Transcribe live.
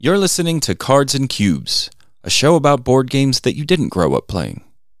You're listening to Cards and Cubes, a show about board games that you didn't grow up playing.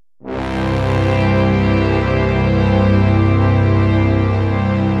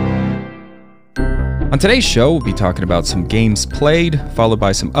 On today's show, we'll be talking about some games played, followed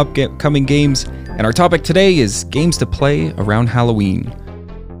by some upcoming games, and our topic today is games to play around Halloween.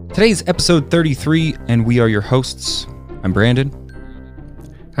 Today's episode 33, and we are your hosts. I'm Brandon.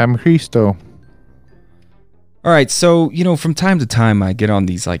 I'm Christo. All right, so, from time to time, I get on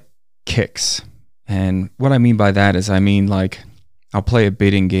these, kicks. And what I mean by that is, I'll play a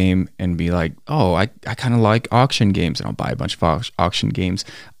bidding game and be like, oh, I kind of like auction games, and I'll buy a bunch of auction games.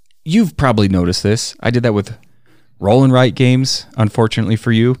 You've probably noticed this. I did that with roll and write games, unfortunately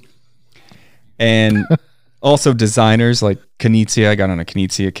for you. And also designers like Knizia. I got on a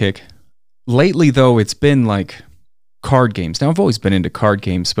Knizia kick. Lately, though, it's been card games. Now, I've always been into card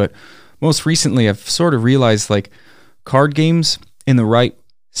games, but most recently, I've sort of realized card games in the right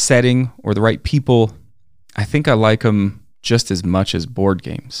setting or the right people, I think I like them just as much as board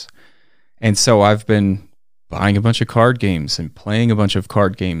games. And so I've been buying a bunch of card games and playing a bunch of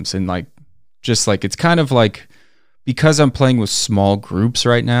card games. And it's kind of because I'm playing with small groups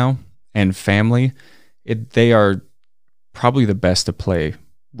right now and family, they are probably the best to play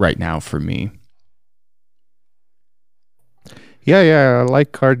right now for me. Yeah, I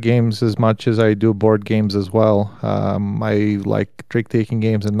like card games as much as I do board games as well. I like trick-taking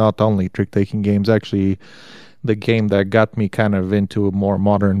games, and not only trick-taking games. Actually, the game that got me kind of into a more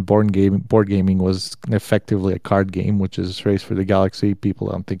modern board gaming was effectively a card game, which is Race for the Galaxy.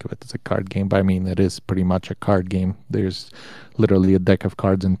 People don't think of it as a card game, but it is pretty much a card game. There's literally a deck of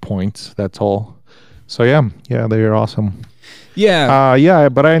cards and points. That's all. So yeah, they're awesome. Yeah.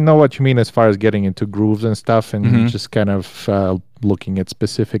 But I know what you mean as far as getting into grooves and stuff, and just kind of looking at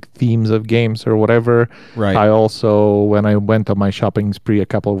specific themes of games or whatever. Right. I also, when I went on my shopping spree a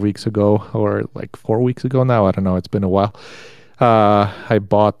couple of weeks ago, or 4 weeks ago now, I don't know, it's been a while. I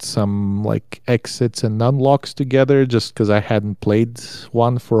bought some exits and unlocks together just because I hadn't played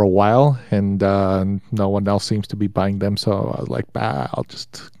one for a while, and no one else seems to be buying them. So I was like, I'll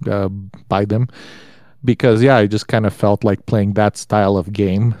just buy them. Because, I just kind of felt like playing that style of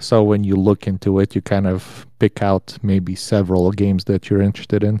game. So when you look into it, you kind of pick out maybe several games that you're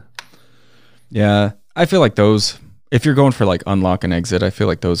interested in. Yeah, I feel like those, if you're going for unlock and exit, I feel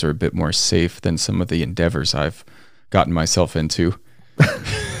like those are a bit more safe than some of the endeavors I've gotten myself into.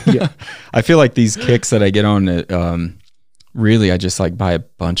 Yeah. I feel like these kicks that I get on, really, I just buy a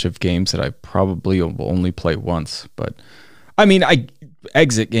bunch of games that I probably will only play once. But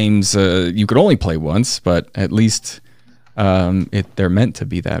exit games, you could only play once, but at least they're meant to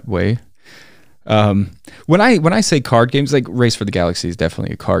be that way. When I say card games, Race for the Galaxy is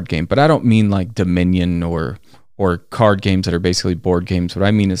definitely a card game, but I don't mean Dominion or card games that are basically board games. What I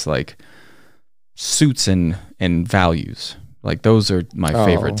mean is suits and values. Those are my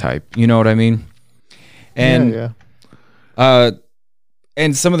favorite type. You know what I mean? And yeah.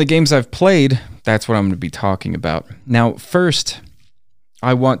 And some of the games I've played, that's what I'm going to be talking about. Now, first,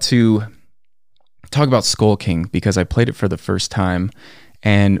 I want to talk about Skull King because I played it for the first time,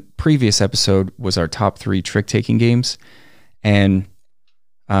 and previous episode was our top 3 trick-taking games. And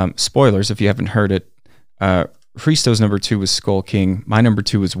spoilers, if you haven't heard it, Christo's number 2 was Skull King. My number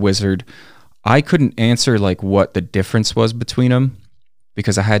 2 was Wizard. I couldn't answer what the difference was between them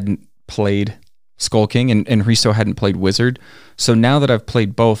because I hadn't played Skull King and Christo hadn't played Wizard. So now that I've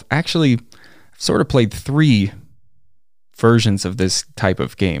played both, actually, I've sort of played 3 versions of this type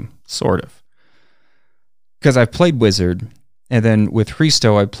of game, sort of. Because I've played Wizard, and then with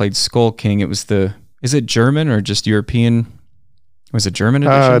Christo, I played Skull King. It was is it German or just European? Was it German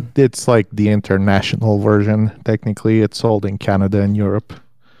edition? It's the international version. Technically, it's sold in Canada and Europe.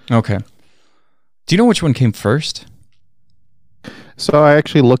 Okay. Do you know which one came first? So I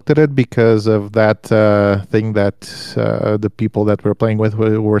actually looked at it because of that thing that the people that we're playing with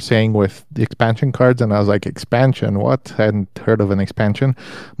were saying with the expansion cards, and I was like, expansion? What? I hadn't heard of an expansion.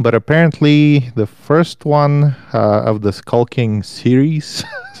 But apparently the first one of the Skull King series,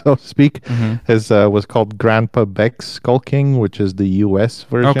 so to speak, was called Grandpa Beck's Skull King, which is the US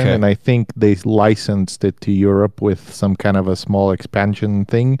version. Okay. And I think they licensed it to Europe with some kind of a small expansion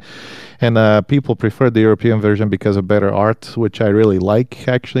thing. And people prefer the European version because of better art, which I really really like,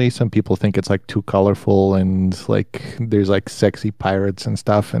 actually. Some people think it's like too colorful and like there's like sexy pirates and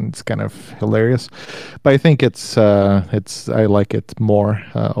stuff, and it's kind of hilarious. But I think I like it more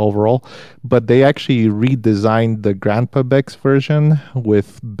overall. But they actually redesigned the Grandpa Bex version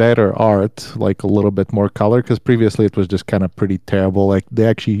with better art, like a little bit more color, because previously it was just kind of pretty terrible. Like they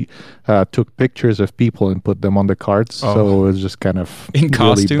actually took pictures of people and put them on the cards, so it was just kind of In really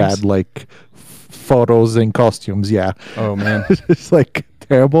costumes? bad, like photos and costumes. Yeah. Oh man. It's like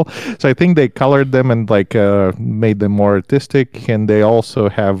terrible. So I think they colored them and like made them more artistic, and they also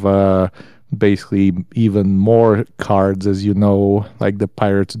have basically even more cards, as you know, like the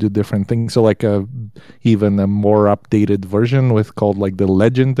pirates do different things. So like even a more updated version with called like the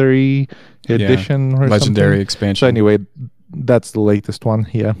legendary edition or Legendary something. expansion. So anyway, that's the latest one.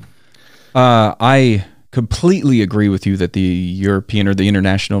 Yeah. I completely agree with you that the European or the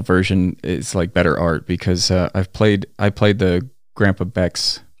international version is like better art, because I played the Grandpa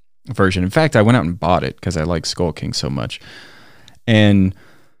Bex version. In fact, I went out and bought it because I like Skull King so much. And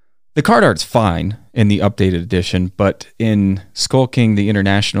the card art's fine in the updated edition, but in Skull King, the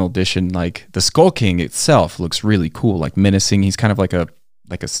international edition, like the Skull King itself looks really cool, like menacing. He's kind of like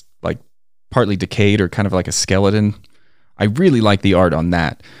partly decayed or kind of like a skeleton. I really like the art on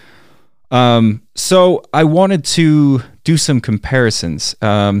that. So I wanted to do some comparisons.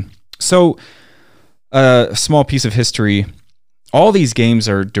 So a small piece of history. All these games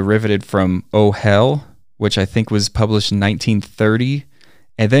are derivated from Oh Hell, which I think was published in 1930.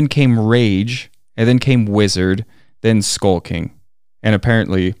 And then came Rage, and then came Wizard, then Skull King. And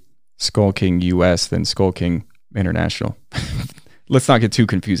apparently Skull King US, then Skull King International. Let's not get too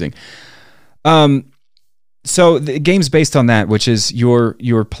confusing. So the game's based on that, which is you're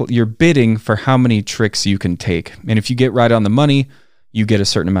bidding for how many tricks you can take. And if you get right on the money, you get a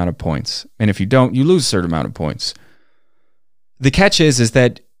certain amount of points. And if you don't, you lose a certain amount of points. The catch is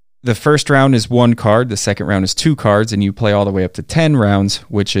that the first round is 1 card, the second round is 2 cards, and you play all the way up to 10 rounds,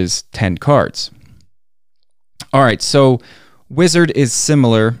 which is 10 cards. All right, so Wizard is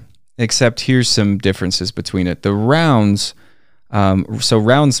similar, except here's some differences between it. The rounds, so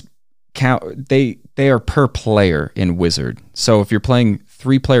rounds count, they are per player in Wizard. So if you're playing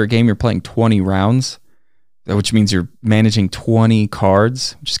 3-player game, you're playing 20 rounds, which means you're managing 20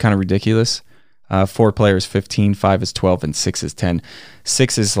 cards, which is kind of ridiculous. 4 players, 15, 5 is 12, and 6 is 10.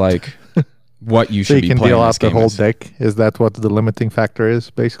 6 is like what you should be playing. So you can deal out the whole is. deck. Is that what the limiting factor is,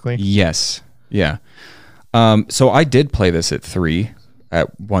 basically? Yes. Yeah. So I did play this at 3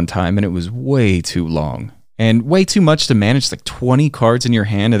 at one time, and it was way too long and way too much to manage, like 20 cards in your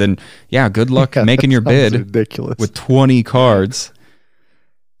hand. And then, good luck making your bid ridiculous. with 20 cards.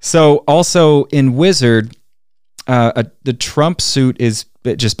 So also in Wizard, the trump suit is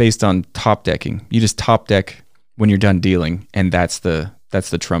just based on top decking. You just top deck when you're done dealing, and that's the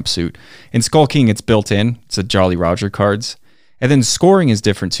trump suit. In Skull King, it's built in. It's a Jolly Roger cards. And then scoring is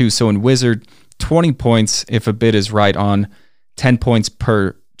different too. So in Wizard, 20 points if a bid is right on, 10 points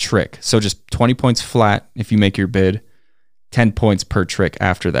per trick. So just 20 points flat if you make your bid, 10 points per trick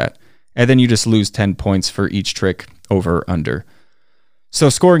after that. And then you just lose 10 points for each trick over or under. So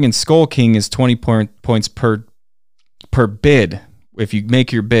scoring in Skull King is 20 points per bid. If you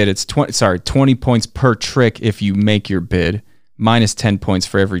make your bid, it's 20 points per trick if you make your bid, minus 10 points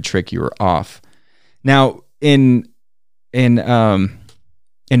for every trick you were off. Now, in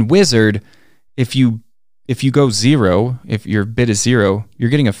Wizard, if you go 0, if your bid is 0, you're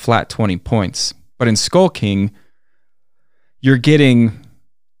getting a flat 20 points. But in Skull King, you're getting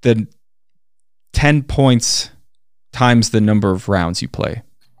the 10 points times the number of rounds you play.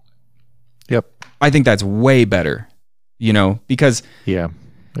 Yep. I think that's way better. Because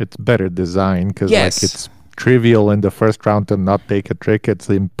it's better design, because yes, like it's trivial in the first round to not take a trick. It's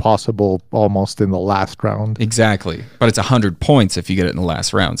impossible almost in the last round. Exactly. But it's 100 points if you get it in the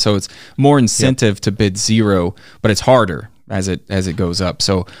last round. So it's more incentive to bid 0, but it's harder as it goes up.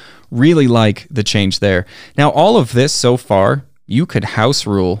 So really like the change there. Now, all of this so far, you could house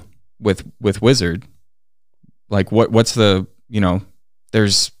rule with Wizard. Like what's the,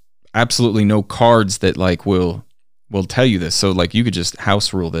 there's absolutely no cards that like will tell you this. So like you could just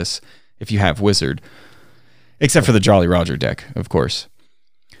house rule this if you have Wizard, except for the Jolly Roger deck, of course.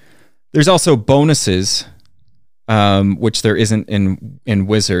 There's also bonuses, which there isn't in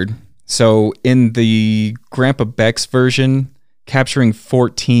Wizard. So in the Grandpa Bex version, capturing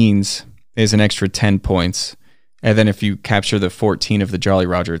 14s is an extra 10 points. And then if you capture the 14 of the Jolly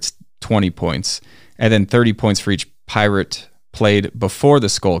Roger, it's 20 points. And then 30 points for each pirate played before the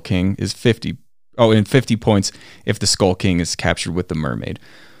Skull King is 50. Oh, and 50 points if the Skull King is captured with the Mermaid.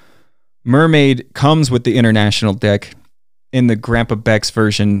 Mermaid comes with the international deck. in the Grandpa Beck's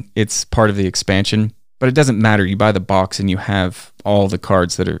version, it's part of the expansion, but it doesn't matter. You buy the box and you have all the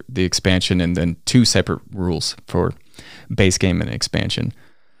cards that are the expansion, and then 2 separate rules for base game and expansion.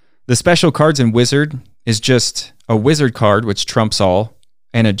 The special cards in Wizard is just a Wizard card, which trumps all,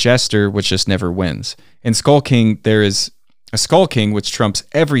 and a Jester, which just never wins. In Skull King, there is a Skull King, which trumps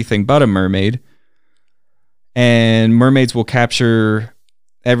everything but a Mermaid, and Mermaids will capture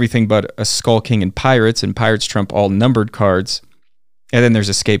everything but a Skull King and Pirates trump all numbered cards, and then there's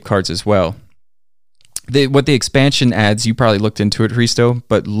escape cards as well. What the expansion adds, you probably looked into it, Hristo,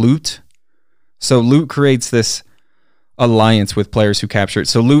 but Loot. So Loot creates this alliance with players who capture it.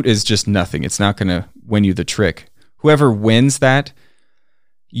 So Loot is just nothing. It's not going to win you the trick. Whoever wins that,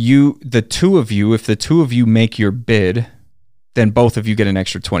 if the two of you make your bid, then both of you get an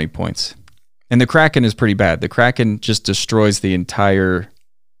extra 20 points. And the Kraken is pretty bad. The Kraken just destroys the entirety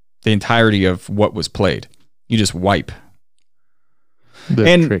of what was played. You just wipe.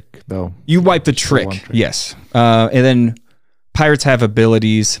 The trick, though. You wipe the trick, yes. And then Pirates have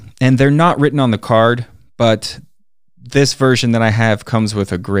abilities, and they're not written on the card, but this version that I have comes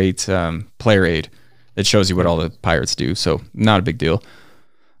with a great player aid that shows you what all the Pirates do, so not a big deal.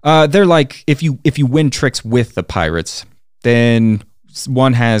 They're like, if you win tricks with the Pirates, then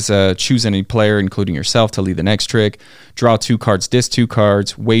one has choose any player, including yourself, to lead the next trick, draw 2 cards, disc 2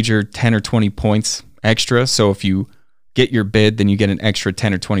 cards, wager 10 or 20 points extra. So if you get your bid, then you get an extra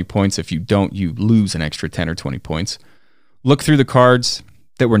 10 or 20 points. If you don't, you lose an extra 10 or 20 points. Look through the cards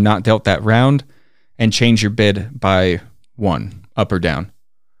that were not dealt that round and change your bid by 1, up or down.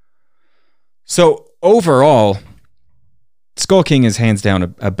 So overall, Skull King is hands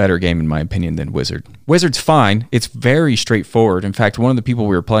down a better game, in my opinion, than Wizard. Wizard's fine. It's very straightforward. In fact, one of the people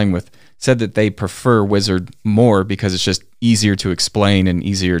we were playing with said that they prefer Wizard more because it's just easier to explain and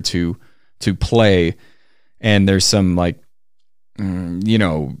easier to play. And there's some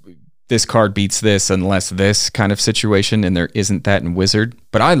this card beats this unless this kind of situation, and there isn't that in Wizard.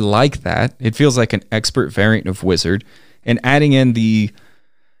 But I like that. It feels like an expert variant of Wizard. And adding in the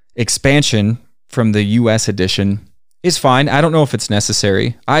expansion from the US edition is fine. I don't know if it's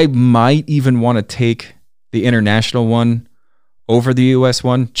necessary. I might even want to take the international one over the US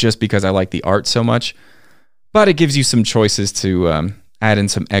one just because I like the art so much. But it gives you some choices to add in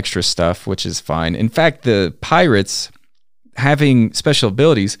some extra stuff, which is fine. In fact, the Pirates having special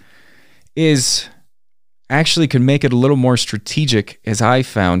abilities is actually can make it a little more strategic, as I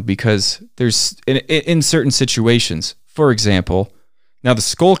found, because there's in certain situations, for example, now the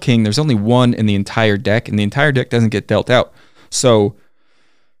Skull King, there's only one in the entire deck, and the entire deck doesn't get dealt out. So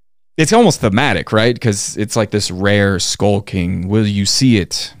it's almost thematic, right? Because it's like this rare Skull King. Will you see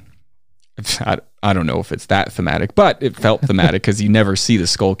it? I don't know if it's that thematic, but it felt thematic because you never see the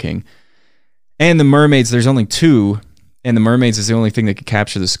Skull King. And the Mermaids, there's only 2, and the Mermaids is the only thing that could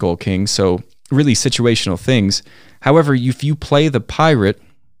capture the Skull King. So really situational things. However, if you play the Pirate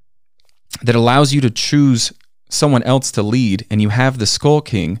that allows you to choose someone else to lead, and you have the Skull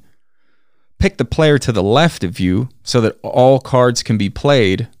King, pick the player to the left of you so that all cards can be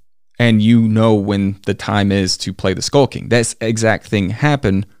played, and you know when the time is to play the Skull King. This exact thing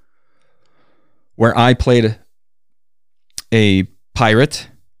happened where I played a Pirate,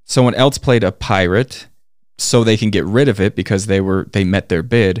 someone else played a Pirate, so they can get rid of it because they met their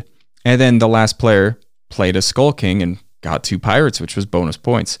bid, and then the last player played a Skull King and got 2 Pirates, which was bonus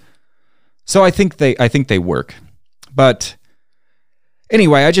points. So I think they work. But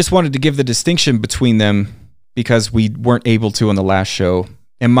anyway, I just wanted to give the distinction between them because we weren't able to on the last show.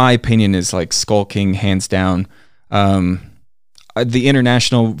 In my opinion, is like Skull King hands down. The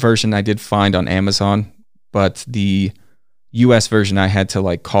international version I did find on Amazon, but the US version I had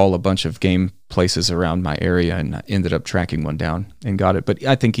to call a bunch of game places around my area and ended up tracking one down and got it. But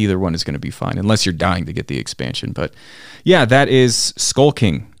I think either one is going to be fine unless you're dying to get the expansion. But yeah, that is Skull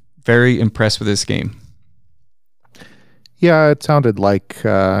King. Very impressed with this game. Yeah, it sounded like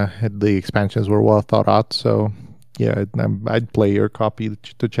the expansions were well thought out. So yeah, I'd play your copy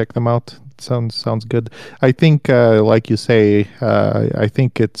to check them out. Sounds good. I think, like you say, I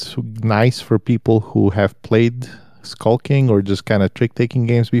think it's nice for people who have played Skull King or just kind of trick-taking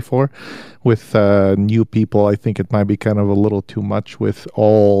games before. With new people, I think it might be kind of a little too much with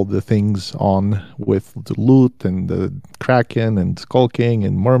all the things on with the loot and the Kraken and Skull King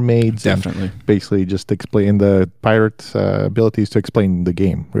and mermaids. Definitely. And basically just explain the pirate abilities to explain the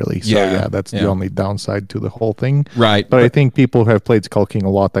game, really. So yeah, that's the only downside to the whole thing. Right. But I think people who have played Skull King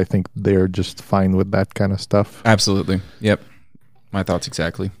a lot, I think they're just fine with that kind of stuff. Absolutely. Yep. My thoughts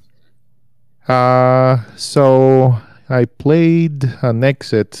exactly. So I played an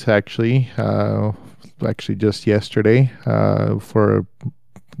exit actually actually just yesterday for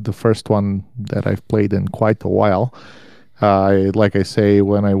the first one that I've played in quite a while. Like I say,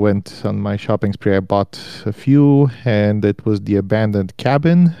 when I went on my shopping spree, I bought a few, and it was the Abandoned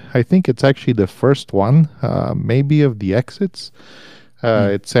Cabin. I think it's actually the first one, maybe of the exits.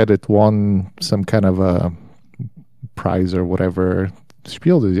 It said it won some kind of a prize or whatever.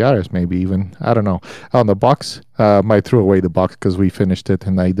 Spiel des Jahres, maybe even. I don't know. On the box, I threw away the box because we finished it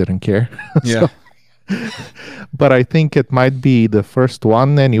and I didn't care. Yeah. But I think it might be the first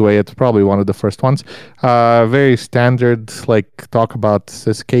one. Anyway, it's probably one of the first ones. Very standard, like talk about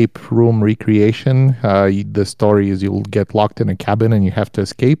escape room recreation. The story is you'll get locked in a cabin and you have to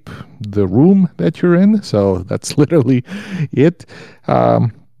escape the room that you're in. So that's literally it.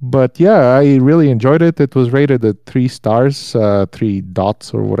 But yeah, I really enjoyed it. It was rated at 3 stars, 3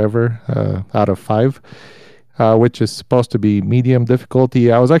 dots or whatever out of 5. Which is supposed to be medium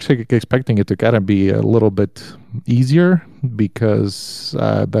difficulty. I was actually expecting it to kind of be a little bit easier because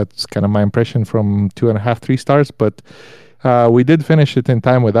that's kind of my impression from 2.5, 3 stars. But we did finish it in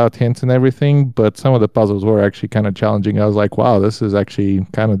time without hints and everything, but some of the puzzles were actually kind of challenging. I was like, wow, this is actually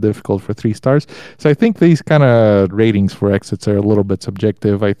kind of difficult for 3 stars. So I think these kind of ratings for exits are a little bit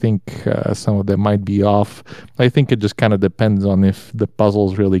subjective. I think some of them might be off. I think it just kind of depends on if the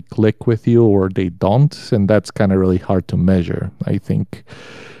puzzles really click with you or they don't, and that's kind of really hard to measure, I think.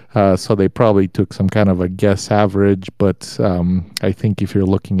 So they probably took some kind of a guess average, but I think if you're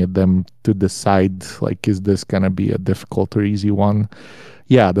looking at them to decide, like, is this going to be a difficult or easy one?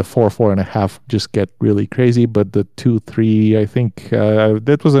 Yeah, the 4, 4.5 just get really crazy, but the 2, 3, I think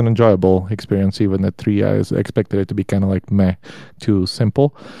that was an enjoyable experience. Even at 3, I expected it to be kind of like meh, too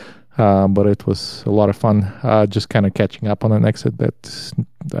simple. But it was a lot of fun, just kind of catching up on an exit that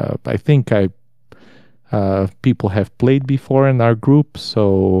I think people have played before in our group.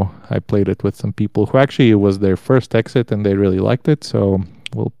 So I played it with some people who actually it was their first exit and they really liked it. So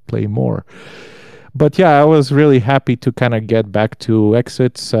we'll play more. But yeah, I was really happy to kind of get back to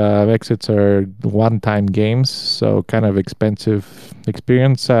exits. Exits are one-time games, so kind of expensive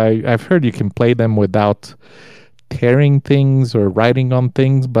experience. I've heard you can play them without tearing things or writing on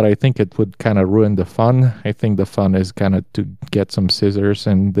things, but I think it would kind of ruin the fun. I think the fun is kind of to get some scissors,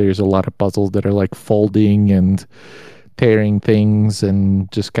 and there's a lot of puzzles that are like folding and tearing things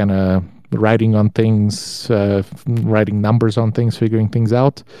and just kind of writing on things, writing numbers on things, figuring things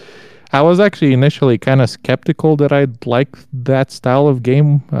out. I was actually initially kind of skeptical that I'd like that style of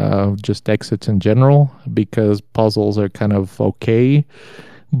game, just exits in general, because puzzles are kind of okay.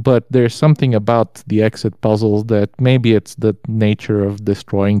 But there's something about the exit puzzles that maybe it's the nature of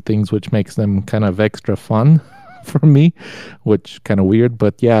destroying things which makes them kind of extra fun for me, which kind of weird.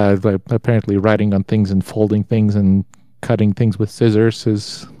 But yeah, apparently writing on things and folding things and cutting things with scissors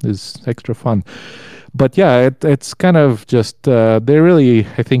is extra fun. But yeah, it's kind of just, they're really,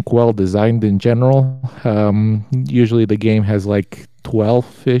 I think, well designed in general. Usually the game has like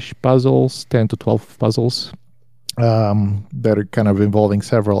 12-ish puzzles, 10 to 12 puzzles. That are kind of involving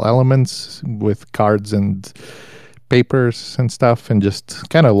several elements with cards and papers and stuff, and just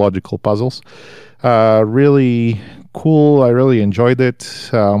kind of logical puzzles. Really cool. I really enjoyed it.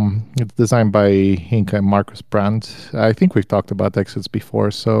 It's designed by Inka and Marcus Brandt. I think we've talked about exits before.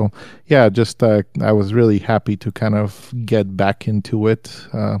 So yeah, just I was really happy to kind of get back into it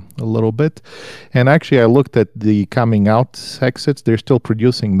a little bit. And actually, I looked at the coming out exits. They're still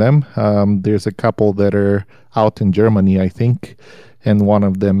producing them. There's a couple that are out in Germany, I think. And one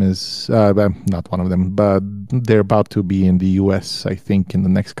of them is, not one of them, but they're about to be in the US, I think, in the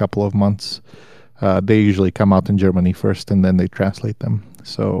next couple of months. They usually come out in Germany first and then they translate them.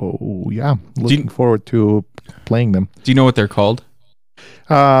 So yeah, looking forward to playing them. Do you know what they're called?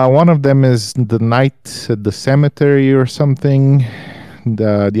 One of them is The Night at the Cemetery or something.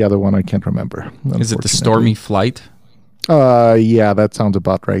 The other one I can't remember. Is it The Stormy Flight? Yeah, that sounds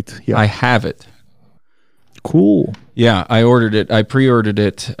about right. Yeah, I have it. Cool. Yeah, I ordered it. I pre-ordered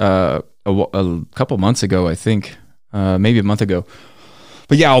it a couple months ago, I think, maybe a month ago.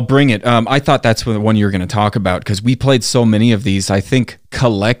 But yeah, I'll bring it. I thought that's the one you were going to talk about because we played so many of these. I think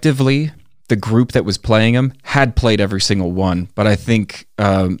collectively, the group that was playing them had played every single one, but I think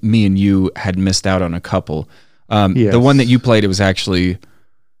me and you had missed out on a couple. Yes. The one that you played, it was actually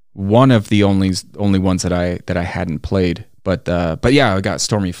one of the only ones that I hadn't played. But yeah, I got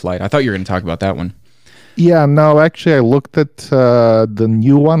Stormy Flight. I thought you were going to talk about that one. Yeah, no, actually, I looked at the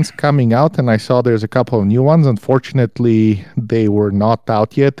new ones coming out and I saw there's a couple of new ones. Unfortunately, they were not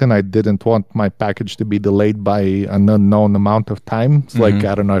out yet, and I didn't want my package to be delayed by an unknown amount of time. It's like,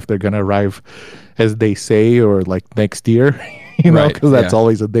 I don't know if they're going to arrive as they say or like next year, Right, because that's yeah.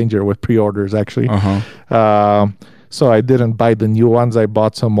 always a danger with pre orders, actually. Uh-huh. So I didn't buy the new ones. I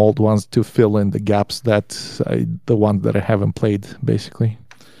bought some old ones to fill in the gaps the ones that I haven't played, basically.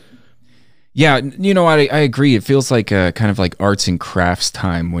 Yeah, I agree. It feels like kind of like arts and crafts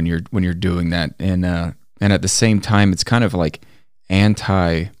time when you're doing that, and at the same time, it's kind of like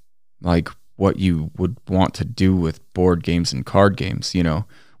anti like what you would want to do with board games and card games.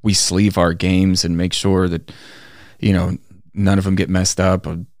 We sleeve our games and make sure that none of them get messed up.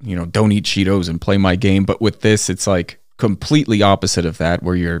 Or, don't eat Cheetos and play my game. But with this, it's like completely opposite of that,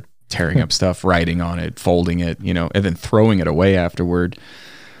 where you're tearing up stuff, writing on it, folding it, and then throwing it away afterward.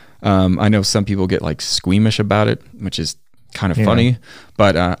 I know some people get like squeamish about it, which is kind of funny,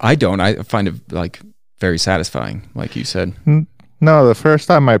 but I don't. I find it like very satisfying, like you said. No, the first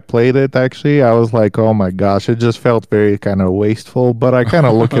time I played it, actually, I was like, oh my gosh, it just felt very kind of wasteful. But I kind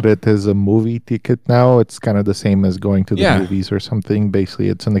of look at it as a movie ticket now. It's kind of the same as going to the movies or something. Basically,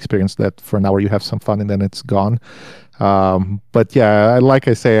 it's an experience that for an hour you have some fun and then it's gone. But yeah, like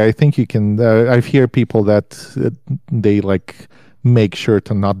I say, I think you can. I hear people that they like make sure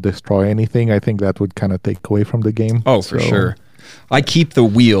to not destroy anything. I think that would kind of take away from the game. Oh, for sure. I keep the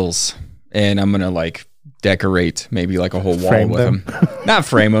wheels, and I'm gonna like decorate maybe like a whole wall with them. Not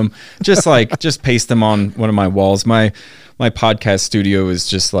frame them, just paste them on one of my walls. My podcast studio is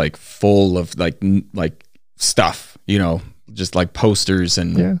just like full of like stuff, just like posters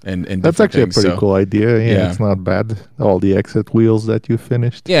and that's actually things. A pretty cool idea. Yeah, it's not bad. All the exit wheels that you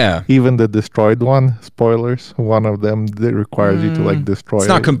finished. Yeah, even the destroyed one. Spoilers. One of them that requires you to like destroy. It's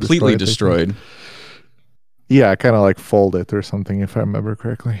not completely destroyed. Yeah, kind of like fold it or something, if I remember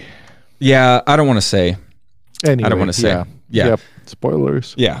correctly. Yeah, I don't want to say. Anyway, I don't want to say. Yeah. Yep.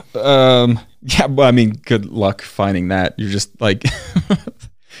 Spoilers. Yeah. Yeah. Well, I mean, good luck finding that. You're just like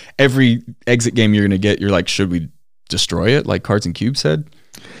every exit game you're gonna get. You're like, should we destroy it? Like Cards and Cubes said.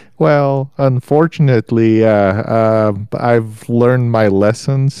 Well, unfortunately, I've learned my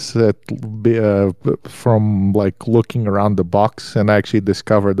lessons from like looking around the box, and I actually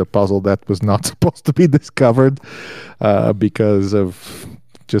discovered a puzzle that was not supposed to be discovered because of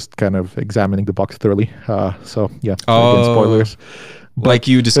just kind of examining the box thoroughly. So yeah, again, spoilers. But like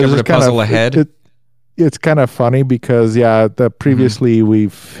you discovered a puzzle ahead. It's kind of funny because previously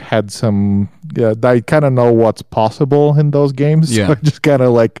we've had some. I kind of know what's possible in those games. Yeah, so I just kind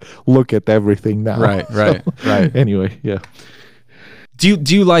of like look at everything now. Right. Anyway, yeah. Do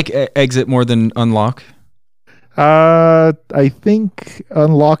you like Exit more than Unlock? I think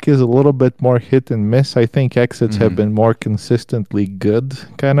Unlock is a little bit more hit and miss. I think Exits have been more consistently good,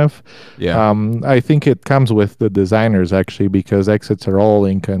 kind of. Yeah. I think it comes with the designers, actually, because Exits are all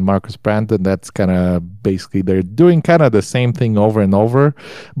Inca and Marcus Brandt, and that's kind of basically they're doing kind of the same thing over and over,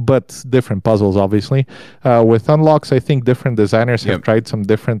 but different puzzles, obviously. With Unlocks, I think different designers have tried some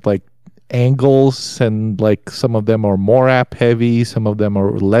different, like, angles, and like some of them are more app heavy, some of them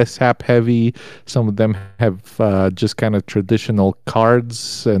are less app heavy, some of them have just kind of traditional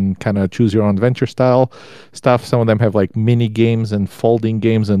cards and kind of choose your own adventure style stuff. Some of them have like mini games and folding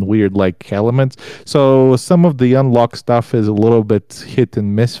games and weird like elements. So some of the Unlock stuff is a little bit hit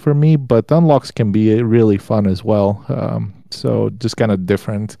and miss for me, but Unlocks can be really fun as well. So just kind of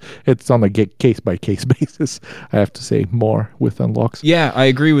different. It's on a case-by-case basis, I have to say, more with Unlocks. Yeah, I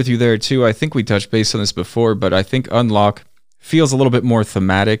agree with you there, too. I think we touched base on this before, but I think Unlock feels a little bit more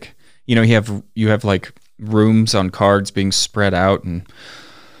thematic. You have like rooms on cards being spread out. And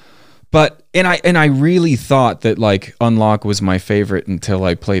I really thought that like Unlock was my favorite until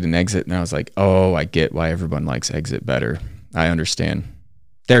I played an Exit, and I was like, oh, I get why everyone likes Exit better. I understand.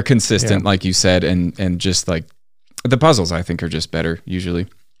 They're consistent, like you said, and just like the puzzles, I think, are just better usually.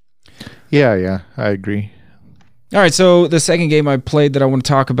 Yeah, I agree. All right, so the second game I played that I want to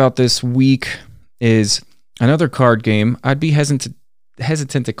talk about this week is another card game. I'd be hesitant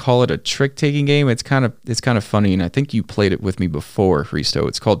to call it a trick-taking game. It's kind of funny, and I think you played it with me before, Hristo.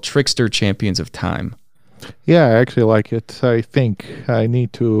 It's called Trickster Champions of Time. Yeah, I actually like it. I think I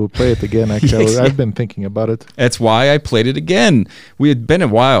need to play it again. Actually, yes, I've been thinking about it. That's why I played it again. We had been a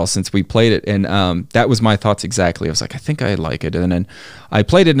while since we played it, and that was my thoughts exactly. I was like, I think I like it, and then I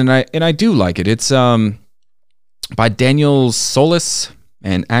played it, and I do like it. It's by Daniel Solis,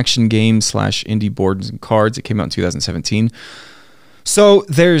 and action game / indie boards and cards. It came out in 2017. So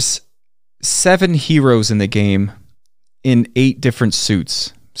there's 7 heroes in the game in 8 different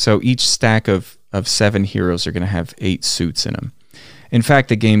suits. So each stack of of 7 heroes are going to have 8 suits in them. In fact,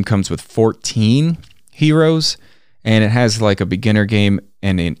 the game comes with 14 heroes, and it has like a beginner game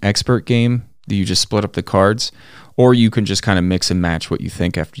and an expert game that you just split up the cards, or you can just kind of mix and match what you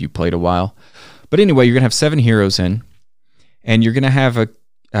think after you played a while. But anyway, you're going to have 7 heroes in, and you're going to have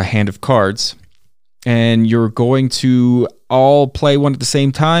a hand of cards, and you're going to all play one at the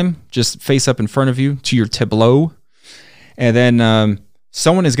same time, just face up in front of you to your tableau. And then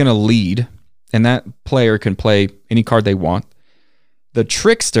someone is going to lead, and that player can play any card they want. The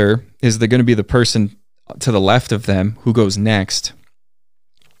trickster is going to be the person to the left of them who goes next.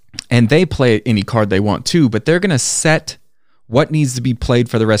 And they play any card they want too, but they're going to set what needs to be played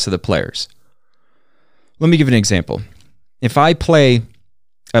for the rest of the players. Let me give an example. If I play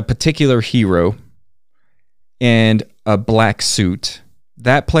a particular hero and a black suit,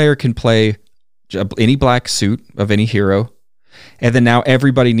 that player can play any black suit of any hero, and then now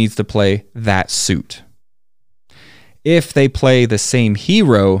everybody needs to play that suit. If they play the same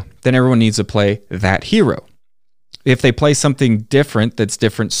hero, then everyone needs to play that hero. If they play something different that's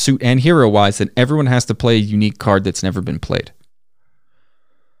different suit and hero-wise, then everyone has to play a unique card that's never been played.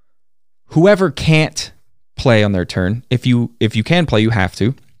 Whoever can't play on their turn, if you can play, you have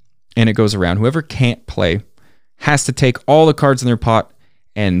to, and it goes around. Whoever can't play has to take all the cards in their pot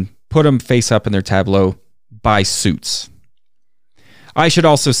and put them face up in their tableau by suits. I should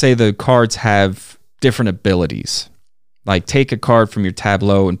also say the cards have different abilities. Like take a card from your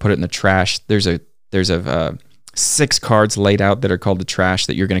tableau and put it in the trash. There's 6 cards laid out that are called the trash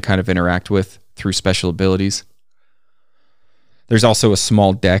that you're going to kind of interact with through special abilities. There's also a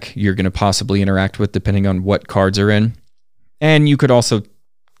small deck you're going to possibly interact with depending on what cards are in. And you could also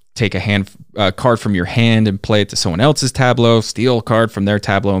take a card from your hand and play it to someone else's tableau, steal a card from their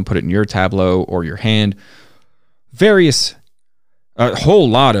tableau and put it in your tableau or your hand. A whole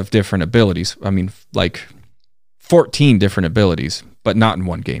lot of different abilities. I mean, like 14 different abilities, but not in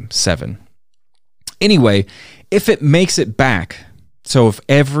one game, 7. Anyway, if it makes it back, so if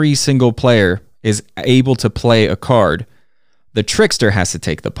every single player is able to play a card, the trickster has to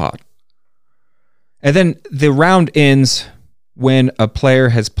take the pot. And then the round ends when a player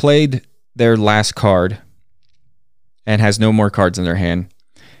has played their last card and has no more cards in their hand.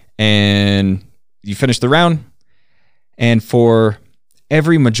 And you finish the round. And for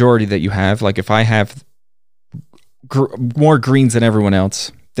every majority that you have, like if I have more greens than everyone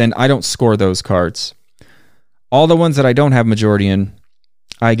else, then I don't score those cards. All the ones that I don't have majority in,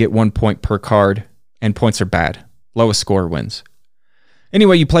 I get 1 point per card, and points are bad. Lowest score wins.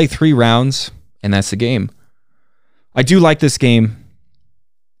 Anyway, you play 3 rounds, and that's the game. I do like this game.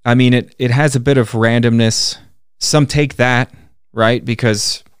 I mean, it has a bit of randomness. Some take that, right?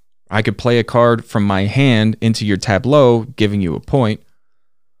 Because I could play a card from my hand into your tableau, giving you a point.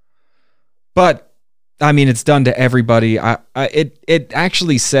 But I mean, it's done to everybody. It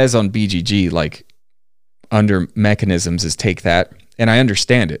actually says on BGG, like, under mechanisms is take that, and I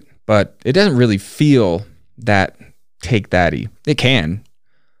understand it, but it doesn't really feel that take that-y. It can,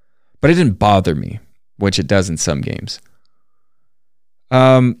 but it didn't bother me, which it does in some games.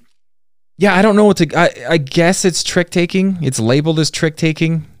 Yeah, I don't know what to... I guess it's trick-taking. It's labeled as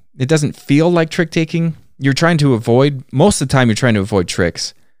trick-taking. It doesn't feel like trick-taking. You're trying to avoid... Most of the time, you're trying to avoid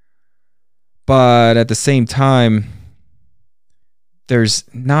tricks. But at the same time, there's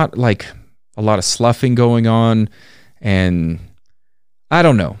not like a lot of sloughing going on, and I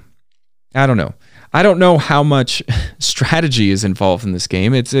don't know. I don't know how much strategy is involved in this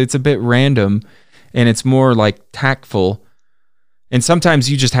game. It's a bit random, and it's more like tactful. And sometimes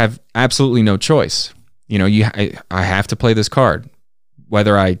you just have absolutely no choice. You know, I have to play this card,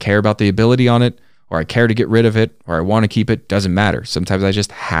 whether I care about the ability on it, or I care to get rid of it, or I want to keep it, doesn't matter. Sometimes I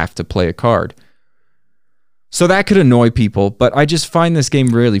just have to play a card. So that could annoy people, but I just find this game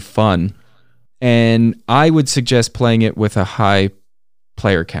really fun. And I would suggest playing it with a high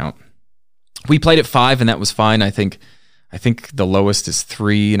player count. We played at 5, and that was fine. I think the lowest is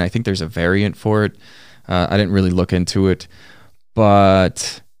 3, and I think there's a variant for it. I didn't really look into it,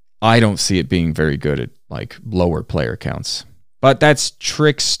 but I don't see it being very good at like lower player counts. But that's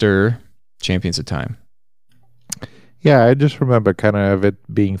Trickster, Champions of Time. Yeah, I just remember kind of it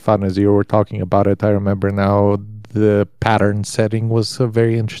being fun as you were talking about it. I remember now the pattern setting was a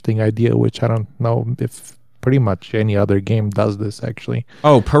very interesting idea, which I don't know if pretty much any other game does this actually.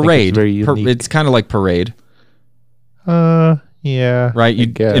 Oh, Parade. It's very unique. It's kind of like Parade. Yeah.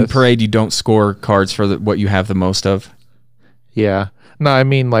 Right? In Parade, you don't score cards for what you have the most of. Yeah. No, I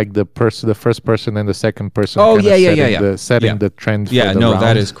mean like the first person and the second person. Oh, yeah. Setting the trend. Yeah, for the round.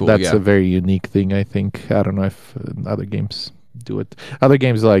 that is cool. That's a very unique thing, I think. I don't know if other games do it. Other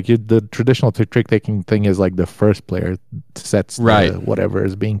games like the traditional trick taking thing is like the first player sets Right. whatever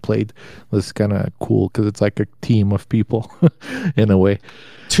is being played. This is kind of cool because it's like a team of people in a way.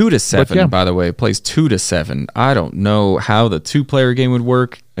 2 to 7, yeah. by the way, plays 2 to 7. I don't know how the 2-player game would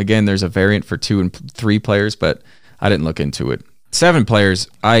work. Again, there's a variant for 2 and 3 players, but I didn't look into it. 7 players,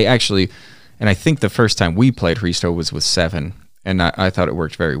 and I think the first time we played Risto was with 7, and I thought it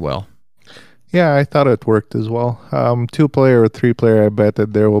worked very well. Yeah, I thought it worked as well. 2-player or 3-player, I bet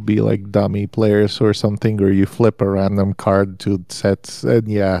that there will be like dummy players or something, or you flip a random card to sets, and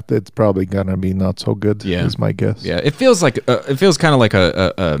yeah, it's probably gonna be not so good. Yeah, is my guess. Yeah, it feels kind of like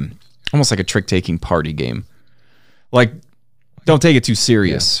a almost like a trick taking party game. Like, don't take it too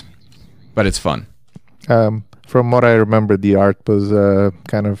serious, but it's fun. From what I remember, the art was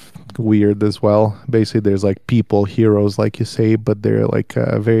kind of weird as well. Basically, there's like people, heroes, like you say, but they're like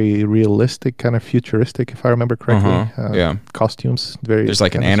very realistic, kind of futuristic, if I remember correctly. Yeah. Costumes. There's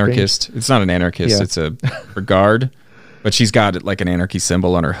like an anarchist. Strange. It's not an anarchist. Yeah. It's a guard, but she's got like an anarchy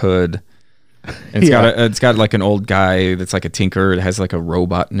symbol on her hood. And it's got like an old guy that's like a tinker. It has like a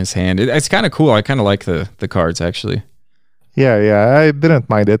robot in his hand. It's kind of cool. I kind of like the cards actually. Yeah, I didn't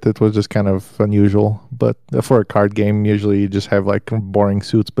mind it. It was just kind of unusual. But for a card game, usually you just have like boring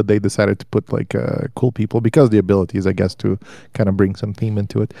suits, but they decided to put like cool people because the abilities, I guess, to kind of bring some theme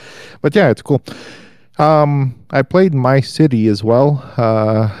into it. But yeah, it's cool. I played My City as well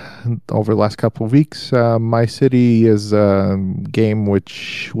over the last couple of weeks. My City is a game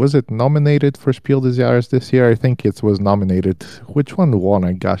which, was it nominated for Spiel des Jahres this year? I think it was nominated. Which one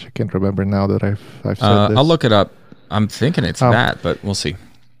won? Gosh, I can't remember now that I've said this. I'll look it up. I'm thinking it's that, but we'll see.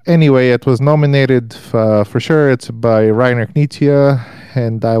 Anyway, it was nominated for sure. It's by Reiner Knizia,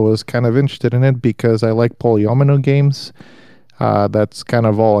 and I was kind of interested in it because I like polyomino games. That's kind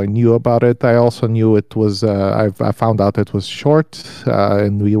of all I knew about it. I also knew it was, I found out it was short,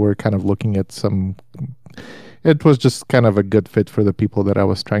 and we were kind of looking at some, it was just kind of a good fit for the people that I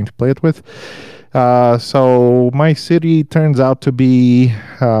was trying to play it with. So My City turns out to be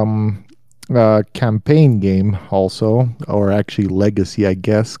campaign game also, or actually legacy, I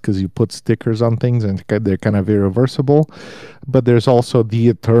guess, because you put stickers on things and they're kind of irreversible. But there's also the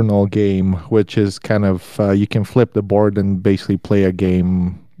eternal game, which is kind of you can flip the board and basically play a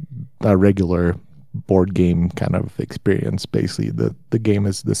game, a regular board game kind of experience. Basically the game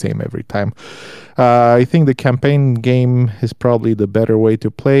is the same every time. I think the campaign game is probably the better way to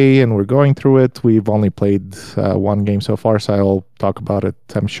play, and we're going through it. We've only played one game so far, so I'll talk about it,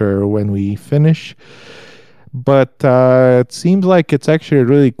 I'm sure, when we finish. But it seems like it's actually a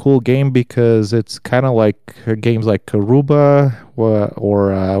really cool game because it's kind of like games like Karuba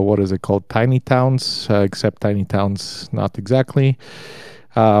or what is it called, Tiny Towns, except Tiny Towns not exactly.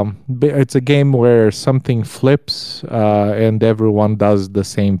 It's a game where something flips and everyone does the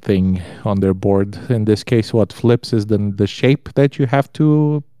same thing on their board. In this case, what flips is the shape that you have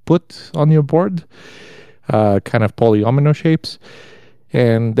to put on your board, kind of polyomino shapes,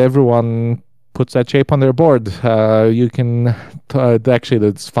 and everyone puts that shape on their board. You can actually,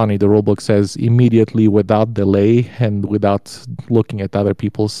 that's funny, the rulebook says immediately without delay and without looking at other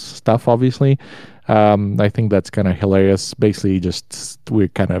people's stuff, obviously. I think that's kind of hilarious. Basically, just we're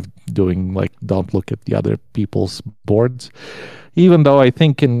kind of doing like, don't look at the other people's boards. Even though I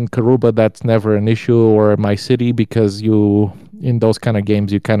think in Karuba that's never an issue, or My City, because in those kind of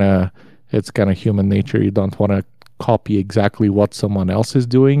games, it's kind of human nature. You don't want to copy exactly what someone else is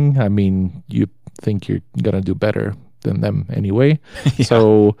doing. I mean, you think you're going to do better than them anyway. Yeah.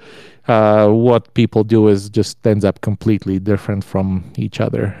 So what people do is just ends up completely different from each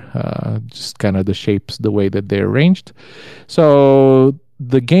other, just kind of the shapes, the way that they're arranged. So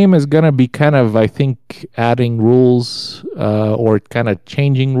the game is going to be kind of, I think, adding rules or kind of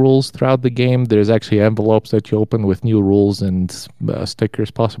changing rules throughout the game. There's actually envelopes that you open with new rules and stickers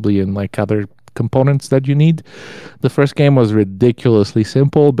possibly, and like other components that you need. The first game was ridiculously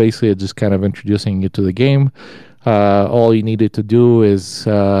simple. Basically, it's just kind of introducing you to the game. All you needed to do is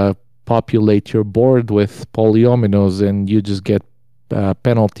populate your board with polyominoes, and you just get a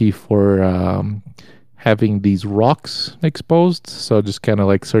penalty for having these rocks exposed. So just kind of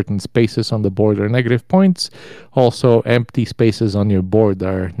like certain spaces on the board are negative points. Also, empty spaces on your board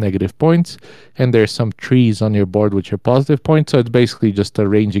are negative points. And there's some trees on your board which are positive points. So it's basically just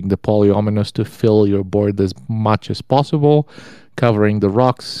arranging the polyominoes to fill your board as much as possible, covering the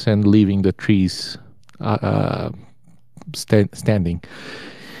rocks and leaving the trees standing.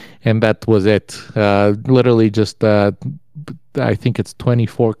 And that was it. Literally just I think it's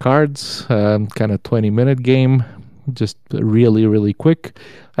 24 cards, kind of 20-minute game, just really, really quick.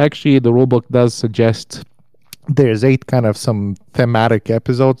 Actually, the rulebook does suggest there's 8 kind of some thematic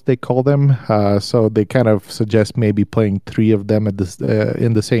episodes, they call them. So they kind of suggest maybe playing 3 of them at this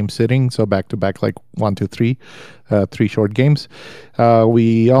in the same sitting, so back to back, like 1, 2, 3, 3 short games.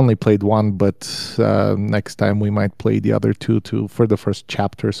 We only played 1, but next time we might play the other 2 for the first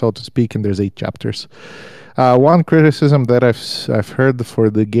chapter, so to speak. And there's 8 chapters. One criticism that I've heard for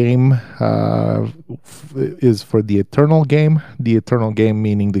the game is for the Eternal game. The Eternal game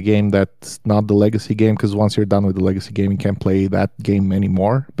meaning the game that's not the Legacy game, because once you're done with the Legacy game, you can't play that game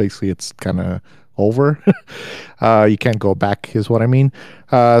anymore. Basically, it's kind of over. You can't go back, is what I mean.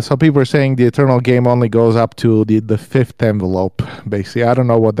 So people are saying the Eternal game only goes up to the fifth envelope. Basically, I don't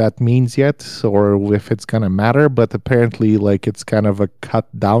know what that means yet, or if it's gonna matter. But apparently, like, it's kind of a cut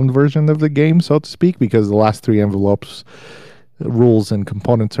down version of the game, so to speak, because the last 3 envelopes, rules and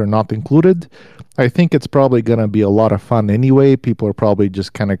components, are not included. I think it's probably going to be a lot of fun anyway. People are probably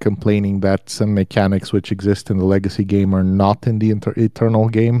just kind of complaining that some mechanics which exist in the Legacy game are not in the Eternal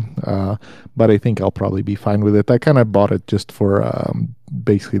game. But I think I'll probably be fine with it. I kind of bought it just for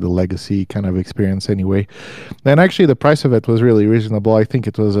basically the Legacy kind of experience anyway. And actually the price of it was really reasonable. I think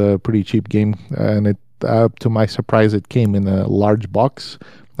it was a pretty cheap game. And it, to my surprise, it came in a large box.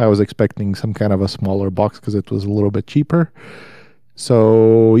 I was expecting some kind of a smaller box because it was a little bit cheaper.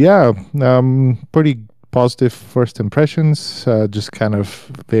 So yeah, pretty positive first impressions. Just kind of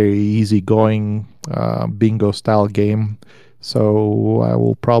very easygoing bingo style game. So I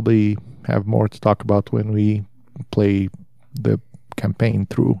will probably have more to talk about when we play the campaign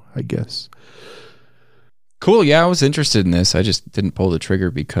through, I guess. Cool. Yeah, I was interested in this. I just didn't pull the trigger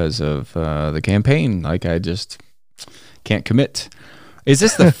because of the campaign. Like, I just can't commit. Is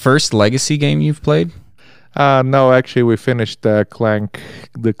this the first Legacy game you've played? No, actually, we finished the Clank.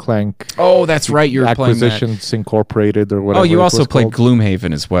 Oh, that's right. You're playing that. Acquisitions Incorporated or whatever. Oh, you also played called.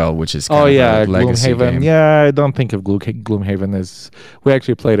 Gloomhaven as well, which is kind of a Legacy Gloomhaven. game. Yeah, I don't think of Gloomhaven as. We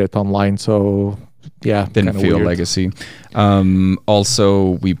actually played it online, so yeah, Didn't feel weird. Legacy. Also,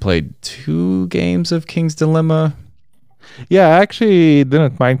 we played 2 games of King's Dilemma. Yeah, I actually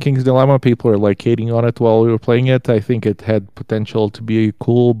didn't mind King's Dilemma. People were like hating on it while we were playing it. I think it had potential to be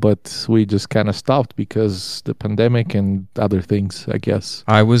cool, but we just kind of stopped because the pandemic and other things, I guess.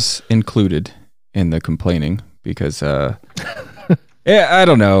 I was included in the complaining because, yeah, I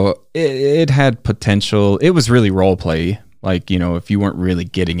don't know. It had potential. It was really role play. Like, you know, if you weren't really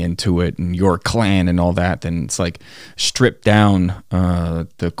getting into it and your clan and all that, then it's like stripped down.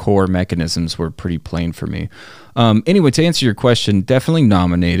 The core mechanisms were pretty plain for me. Anyway, to answer your question, definitely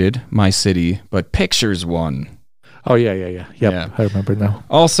nominated My City, but Pictures won. Oh, yeah. Yep, yeah. I remember now.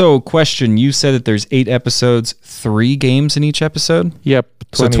 Also, question, you said that there's 8 episodes, 3 games in each episode? Yep.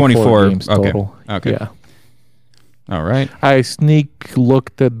 24 games total. Okay. Yeah. All right. I sneak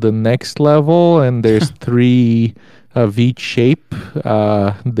looked at the next level, and there's 3 of each shape.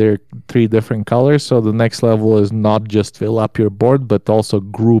 They're 3 different colors. So the next level is not just fill up your board, but also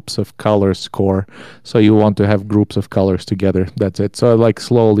groups of colors score. So you want to have groups of colors together. That's it. So like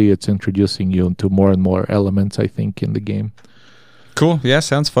slowly it's introducing you into more and more elements, I think, in the game. Cool. Yeah,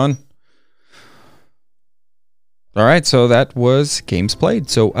 sounds fun. All right. So that was games played.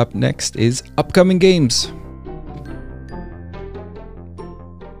 So up next is upcoming games.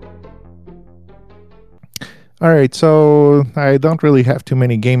 All right, so I don't really have too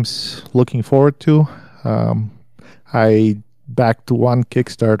many games looking forward to. I backed 1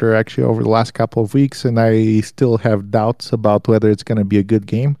 Kickstarter actually over the last couple of weeks, and I still have doubts about whether it's going to be a good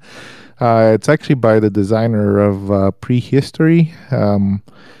game. It's actually by the designer of Prehistory.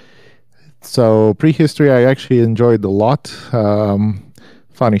 So Prehistory I actually enjoyed a lot.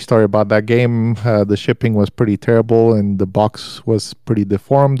 Funny story about that game. The shipping was pretty terrible and the box was pretty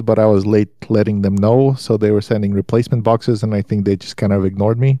deformed, but I was late letting them know, so they were sending replacement boxes, and I think they just kind of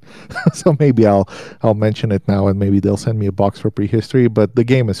ignored me. So maybe I'll mention it now, and maybe they'll send me a box for Prehistory. But the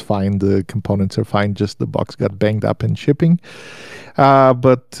game is fine, the components are fine, just the box got banged up in shipping.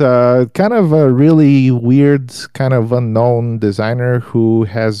 But kind of a really weird, kind of unknown designer who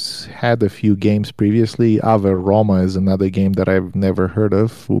has had a few games previously. Ave Roma is another game that I've never heard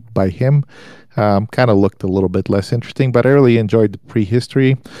of by him. Kind of looked a little bit less interesting, but I really enjoyed the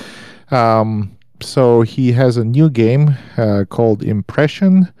Prehistory. So he has a new game called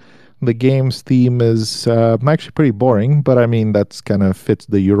Impression. The game's theme is actually pretty boring, but I mean, that's kind of fits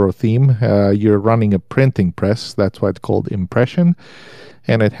the Euro theme. You're running a printing press, that's why it's called Impression.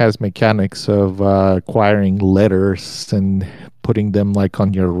 And it has mechanics of acquiring letters and putting them like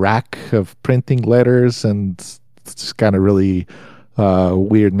on your rack of printing letters. And it's just kind of really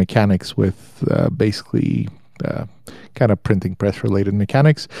weird mechanics with basically kind of printing press related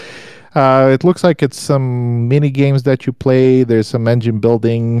mechanics. It looks like it's some mini games that you play. There's some engine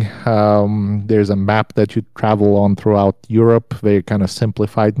building. There's a map that you travel on throughout Europe, very kind of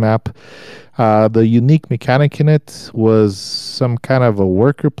simplified map. The unique mechanic in it was some kind of a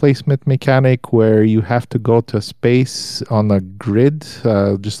worker placement mechanic where you have to go to a space on a grid,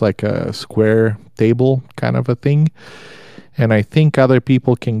 just like a square table kind of a thing. And I think other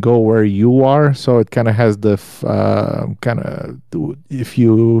people can go where you are, so it kind of has the kind of if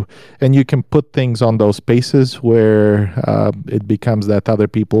you and you can put things on those spaces where it becomes that other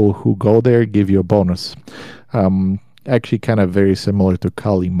people who go there give you a bonus. Actually kind of very similar to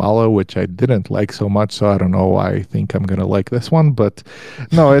Kalimala, which I didn't like so much, so I don't know why I think I'm gonna like this one. But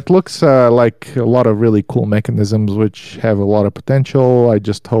no, it looks like a lot of really cool mechanisms which have a lot of potential. I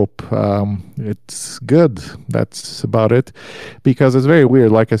just hope it's good. That's about it, because it's very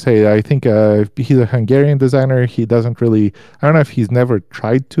weird. Like I say, I think he's a Hungarian designer. He doesn't really, I don't know if he's never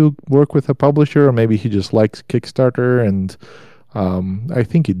tried to work with a publisher, or maybe he just likes Kickstarter, and I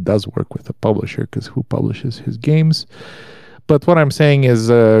think it does work with a publisher, because who publishes his games? But what I'm saying is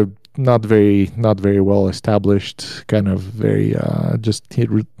not very well established, kind of very just he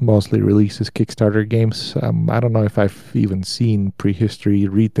mostly releases Kickstarter games. I don't know if I've even seen Prehistory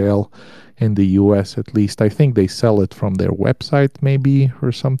retail in the US. At least I think they sell it from their website maybe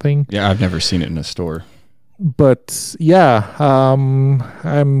or something. Yeah, I've never seen it in a store. But yeah,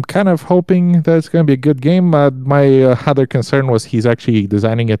 I'm kind of hoping that it's going to be a good game. My other concern was he's actually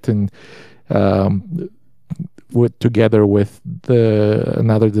designing it in together with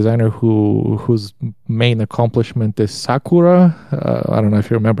another designer whose main accomplishment is Sakura. I don't know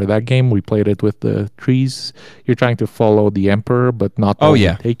if you remember that game. We played it with the trees. You're trying to follow the emperor, but not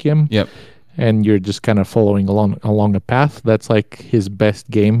overtake him. Yep. And you're just kind of following along a path. That's like his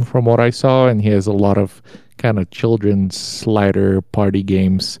best game from what I saw, and he has a lot of kind of children's slider party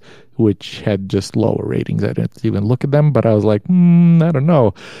games which had just lower ratings. I didn't even look at them, but I was like, I don't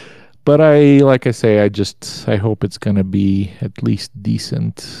know. But like I say, I hope it's gonna be at least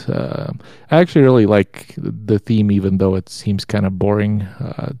decent. I actually really like the theme, even though it seems kind of boring.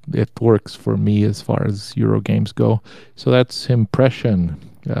 It works for me as far as Euro games go. So that's Impression.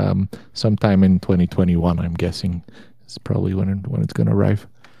 Sometime in 2021, I'm guessing, is probably when it's gonna arrive.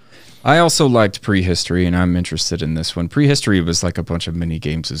 I also liked Prehistory, and I'm interested in this one. Prehistory was like a bunch of mini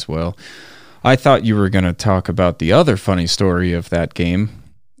games as well. I thought you were going to talk about the other funny story of that game,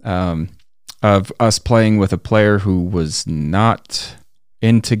 of us playing with a player who was not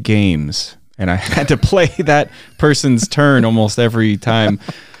into games, and I had to play that person's turn almost every time.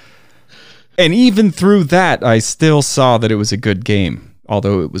 And even through that, I still saw that it was a good game,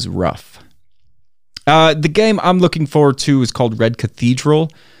 although it was rough. The game I'm looking forward to is called Red Cathedral.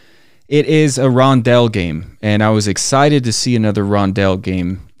 It is a Rondel game, and I was excited to see another Rondel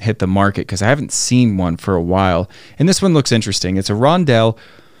game hit the market because I haven't seen one for a while. And this one looks interesting. It's a Rondel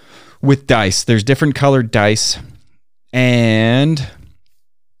with dice. There's different colored dice, and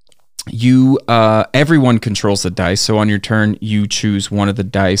everyone controls the dice. So on your turn, you choose one of the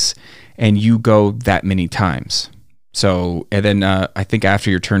dice, and you go that many times. So, and then I think after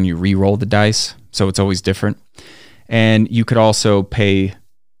your turn, you re-roll the dice. So it's always different. And you could also pay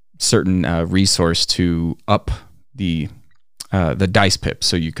certain resource to up the dice pip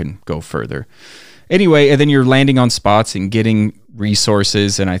so you can go further. Anyway, and then you're landing on spots and getting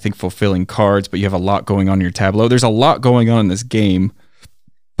resources and I think fulfilling cards, but you have a lot going on in your tableau. There's a lot going on in this game,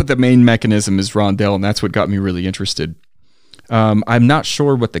 but the main mechanism is Rondel, and that's what got me really interested. I'm not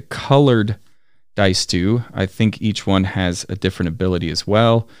sure what the colored dice do. I think each one has a different ability as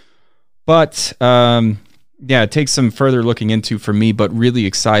well. But yeah, it takes some further looking into for me, but really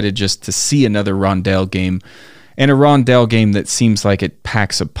excited just to see another Rondel game, and a Rondel game that seems like it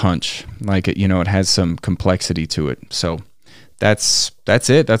packs a punch, like it, it has some complexity to it. So that's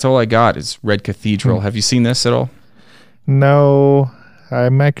it. That's all I got is Red Cathedral. Have you seen this at all? No,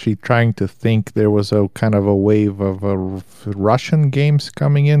 I'm actually trying to think. There was a kind of a wave of Russian games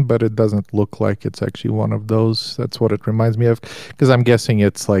coming in, but it doesn't look like it's actually one of those. That's what it reminds me of, because I'm guessing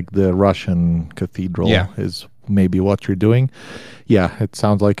it's like the Russian cathedral is maybe what you're doing. Yeah, it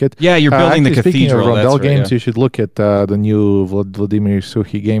sounds like it. Yeah, you're building the cathedral. Speaking of Rondel games, yeah. You should look at the new Vladimir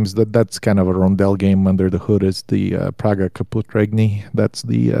Suchy games. That's kind of a Rondel game. Under the hood is the Praga Kaput Regni. That's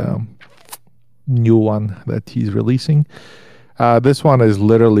the new one that he's releasing. This one is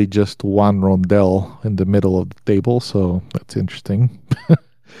literally just one rondel in the middle of the table, so that's interesting.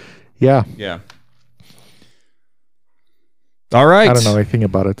 Yeah. All right. I don't know anything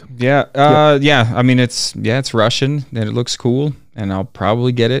about it. Yeah. Yeah. I mean, it's Russian and it looks cool, and I'll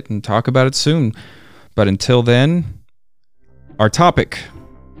probably get it and talk about it soon. But until then, our topic: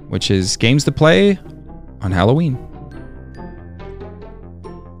 which is games to play on Halloween.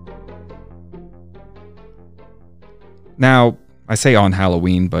 Now, I say on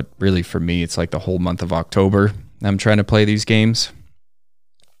Halloween, but really for me, it's like the whole month of October I'm trying to play these games.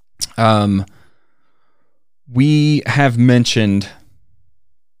 We have mentioned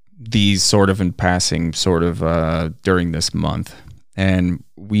these sort of in passing, during this month. And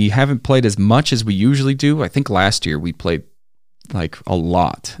we haven't played as much as we usually do. I think last year we played like a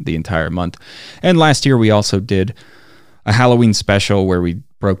lot the entire month. And last year we also did a Halloween special where we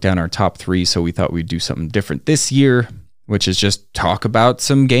broke down our top 3. So we thought we'd do something different this year, which is just talk about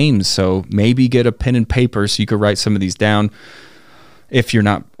some games. So maybe get a pen and paper so you could write some of these down if you're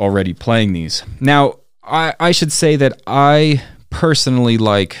not already playing these. Now, I should say that I personally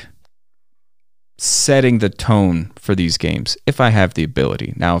like setting the tone for these games if I have the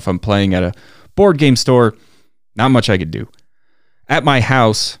ability. Now, if I'm playing at a board game store, not much I could do. At my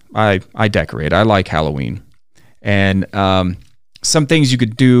house, I decorate. I like Halloween. And some things you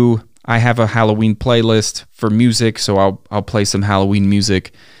could do, I have a Halloween playlist for music, so I'll play some Halloween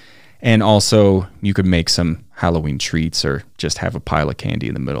music. And also, you could make some Halloween treats or just have a pile of candy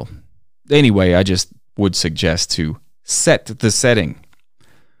in the middle. Anyway, I just would suggest to set the setting.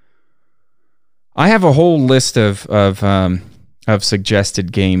 I have a whole list of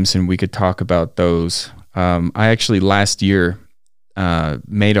suggested games, and we could talk about those. I actually last year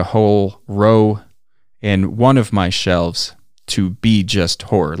made a whole row in one of my shelves to be just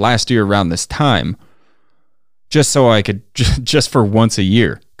horror. Last year around this time, just so I could just for once a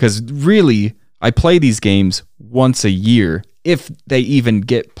year, because really I play these games once a year if they even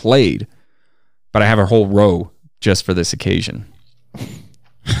get played. But I have a whole row just for this occasion.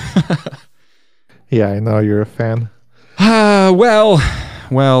 Yeah, I know you're a fan. Well,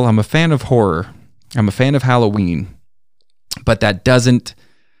 I'm a fan of horror. I'm a fan of Halloween. But that doesn't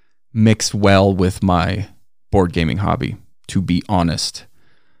mix well with my board gaming hobby, to be honest.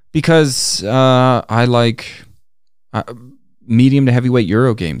 Because I like medium to heavyweight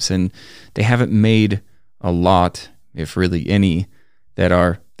Euro games, and they haven't made a lot, if really any, that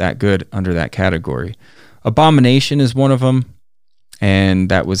are that good under that category. Abomination is one of them, and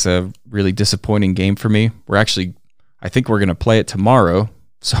that was a really disappointing game for me. I think we're going to play it tomorrow,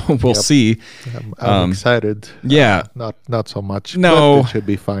 so we'll see. I'm excited. Yeah. Not so much. No. But it should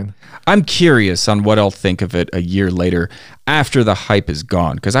be fine. I'm curious on what I'll think of it a year later after the hype is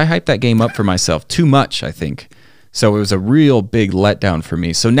gone, because I hyped that game up for myself too much, I think. So it was a real big letdown for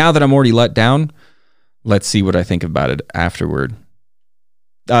me. So now that I'm already let down, let's see what I think about it afterward.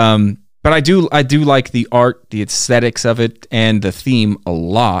 But I do like the art, the aesthetics of it, and the theme a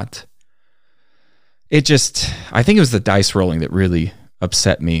lot. I think it was the dice rolling that really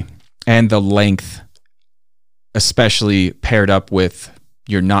upset me, and the length, especially paired up with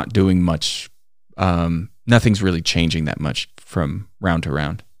you're not doing much. Nothing's really changing that much from round to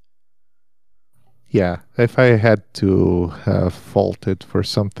round. Yeah, if I had to fault it for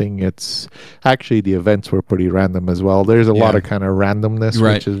something, it's actually the events were pretty random as well. There's a lot of kind of randomness,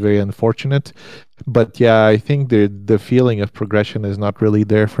 right, which is very unfortunate. But yeah, I think the feeling of progression is not really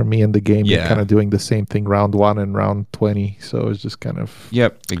there for me in the game. Yeah. You're kind of doing the same thing round 1 and round 20. So it's just kind of...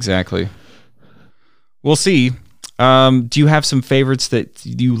 Yep, exactly. We'll see. Do you have some favorites that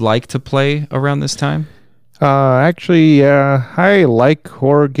you like to play around this time? Actually, I like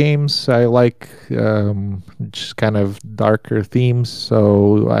horror games. I like just kind of darker themes,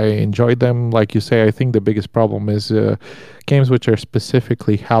 so I enjoy them. Like you say, I think the biggest problem is games which are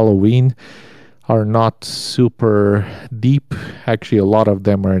specifically Halloween are not super deep. Actually, a lot of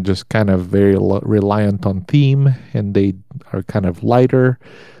them are just kind of very reliant on theme, and they are kind of lighter.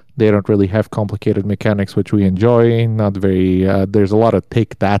 They don't really have complicated mechanics, which we enjoy. Not very. There's a lot of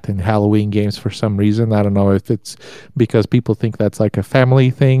take that in Halloween games for some reason. I don't know if it's because people think that's like a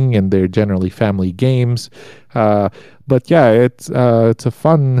family thing, and they're generally family games. But yeah, it's a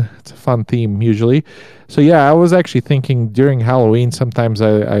fun theme usually. So yeah, I was actually thinking during Halloween. Sometimes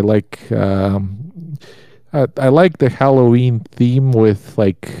I like. I like the Halloween theme with,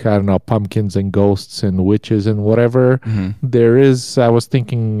 like, I don't know, pumpkins and ghosts and witches and whatever. Mm-hmm. I was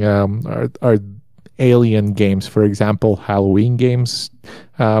thinking, are Alien games, for example, Halloween games?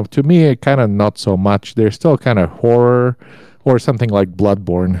 To me, kind of not so much. They're still kind of horror, or something like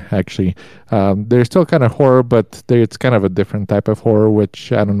Bloodborne, actually. They're still kind of horror, but it's kind of a different type of horror,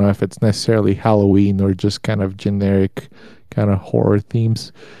 which I don't know if it's necessarily Halloween or just kind of generic kind of horror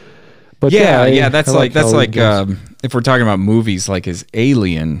themes. But yeah, that's like if we're talking about movies, like, is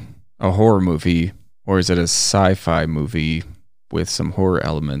Alien a horror movie or is it a sci-fi movie with some horror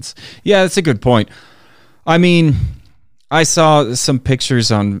elements? Yeah, that's a good point. I mean, I saw some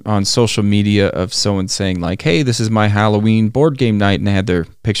pictures on social media of someone saying like, "Hey, this is my Halloween board game night," and they had their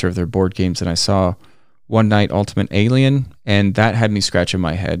picture of their board games, and I saw One Night Ultimate Alien, and that had me scratching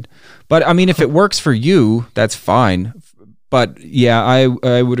my head. But I mean, if it works for you, that's fine. But yeah,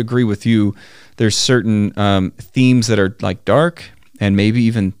 I would agree with you. There's certain themes that are like dark and maybe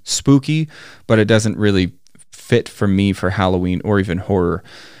even spooky, but it doesn't really fit for me for Halloween or even horror.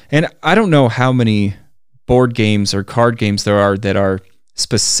 And I don't know how many board games or card games there are that are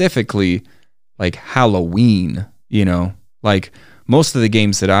specifically like Halloween, you know. Like most of the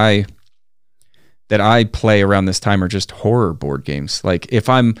games that I play around this time are just horror board games. Like if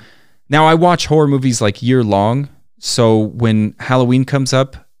I'm now I watch horror movies like year long, so when Halloween comes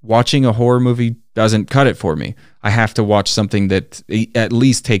up, watching a horror movie doesn't cut it for me. I have to watch something that at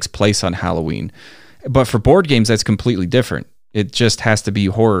least takes place on Halloween. But for board games, that's completely different. It just has to be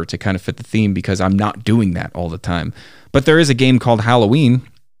horror to kind of fit the theme because I'm not doing that all the time. But there is a game called Halloween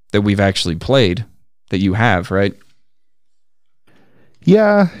that we've actually played that you have, right?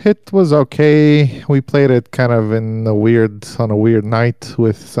 Yeah, it was okay. We played it kind of on a weird night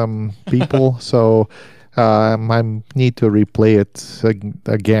with some people, so I need to replay it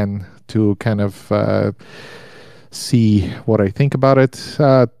again to kind of see what I think about it.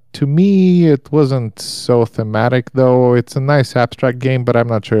 To me, it wasn't so thematic, though. It's a nice abstract game, but I'm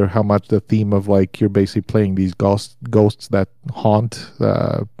not sure how much the theme of like you're basically playing these ghosts that haunt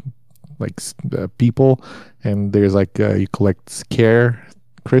people, and there's like you collect scare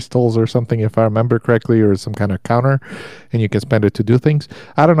crystals or something, if I remember correctly, or some kind of counter, and you can spend it to do things.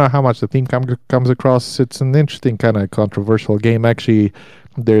 I don't know how much the theme comes across. It's an interesting kind of controversial game. Actually,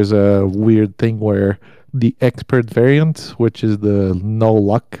 there's a weird thing where the expert variant, which is the no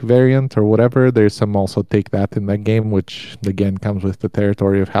luck variant or whatever, there's some also take that in that game, which again comes with the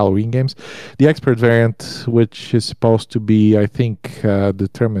territory of Halloween games. The expert variant, which is supposed to be, I think,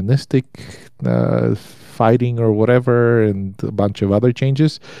 deterministic fighting or whatever, and a bunch of other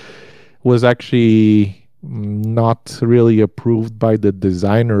changes, was actually not really approved by the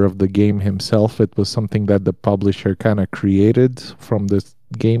designer of the game himself. It was something that the publisher kind of created from this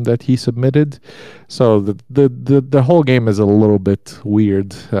game that he submitted. So the whole game is a little bit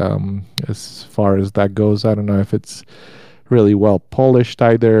weird as far as that goes. I don't know if it's really well polished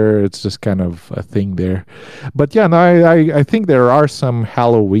either. It's just kind of a thing there. But yeah, no, I think there are some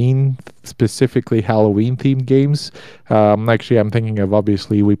specifically Halloween themed games. Actually, I'm thinking of,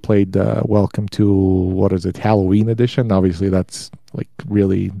 obviously we played Welcome to, what is it, Halloween edition. Obviously that's like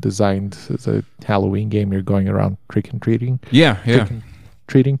really designed as a Halloween game. You're going around trick and treating. Yeah.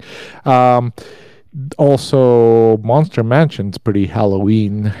 Treating. Also, Monster Mansion's pretty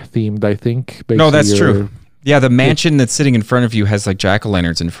Halloween themed, I think. Basically, no, that's true. Yeah, the mansion that's sitting in front of you has like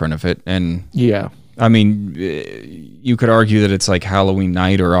jack-o'-lanterns in front of it, and yeah, I mean, you could argue that it's like Halloween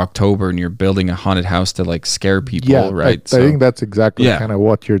night or October, and you're building a haunted house to like scare people, yeah, right? I think that's exactly kind of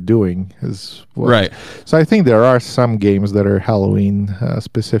what you're doing. Right. So I think there are some games that are Halloween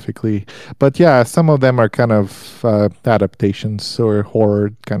specifically, but yeah, some of them are kind of adaptations or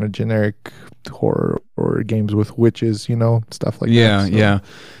horror, kind of generic horror or games with witches, stuff like that. So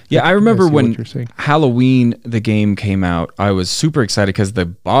yeah. I remember when Halloween the game came out, I was super excited because the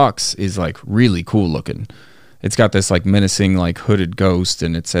box is like really cool looking. It's got this like menacing like hooded ghost,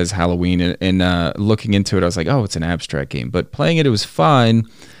 and it says Halloween. And looking into it, I was like, oh, it's an abstract game. But playing it was fine.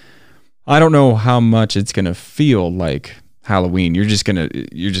 I don't know how much it's gonna feel like Halloween. You're just gonna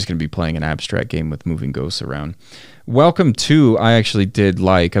be playing an abstract game with moving ghosts around. Welcome to, I actually did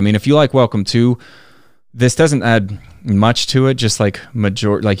like. I mean, if you like Welcome to, this doesn't add much to it. Just like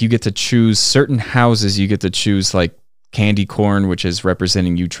you get to choose certain houses. You get to choose like candy corn, which is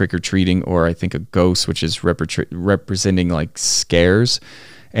representing you trick or treating, or I think a ghost, which is representing like scares.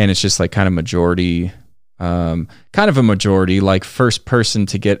 And it's just like kind of majority, like first person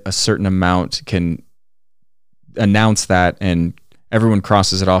to get a certain amount can announce that, and everyone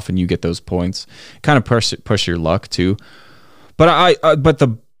crosses it off and you get those points. Kind of push your luck too. But but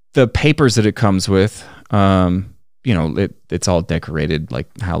the papers that it comes with, it's all decorated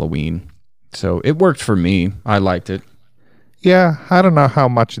like Halloween. So it worked for me. I liked it. Yeah, I don't know how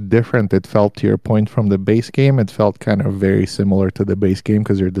much different it felt, to your point, from the base game. It felt kind of very similar to the base game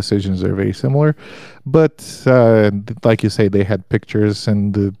because your decisions are very similar. But like you say, they had pictures,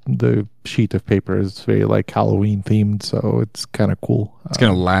 and the sheet of paper is very like Halloween themed, so it's kind of cool. It's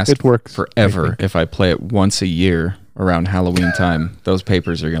going to last it works forever. If I play it once a year around Halloween time, those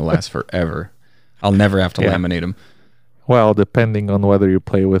papers are going to last forever. I'll never have to laminate them. Well, depending on whether you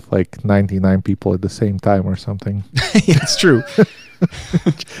play with like 99 people at the same time or something. Yeah, it's true.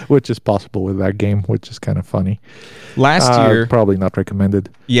 which is possible with that game, which is kind of funny. Last year, probably not recommended.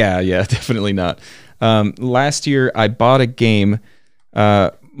 Yeah, definitely not. Last year, I bought a game.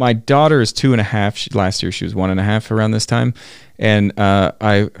 My daughter is 2.5. Last year, she was 1.5 around this time. And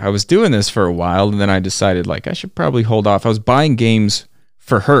I was doing this for a while, and then I decided, like, I should probably hold off. I was buying games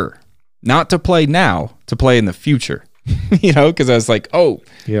for her, not to play now, to play in the future. Because I was like,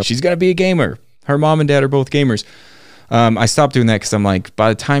 she's going to be a gamer. Her mom and dad are both gamers. I stopped doing that because I'm like, by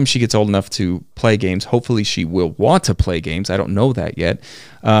the time she gets old enough to play games, hopefully she will want to play games. I don't know that yet.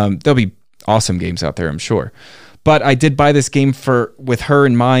 There'll be awesome games out there, I'm sure. But I did buy this game with her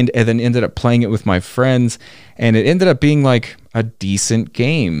in mind, and then ended up playing it with my friends, and it ended up being like a decent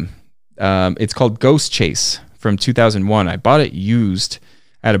game. It's called Ghost Chase from 2001. I bought it used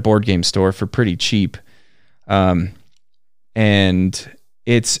at a board game store for pretty cheap. And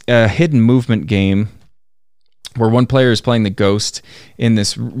it's a hidden movement game where one player is playing the ghost in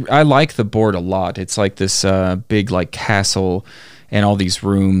this. I like the board a lot. It's like this big like castle and all these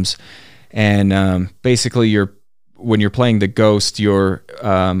rooms. And basically when you're playing the ghost, you're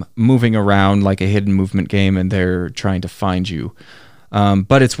moving around like a hidden movement game, and they're trying to find you.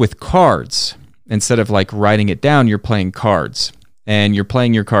 But it's with cards. Instead of like writing it down, you're playing cards. And you're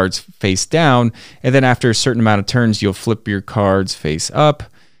playing your cards face down, and then after a certain amount of turns, you'll flip your cards face up,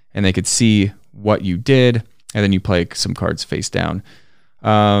 and they could see what you did, and then you play some cards face down.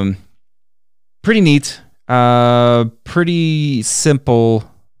 Pretty neat. Pretty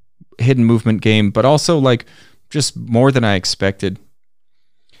simple hidden movement game, but also like just more than I expected.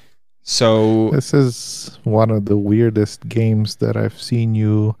 So this is one of the weirdest games that I've seen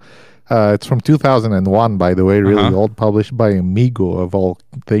you... it's from 2001, by the way, really old, published by Amigo of all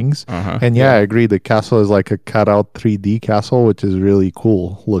things. And I agree, the castle is like a cutout 3D castle, which is really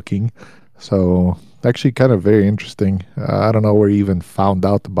cool looking. So actually kind of very interesting. I don't know where you even found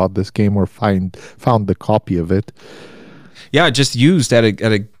out about this game or found the copy of it. Yeah, just used at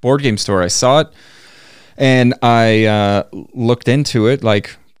a board game store. I saw it, and I looked into it,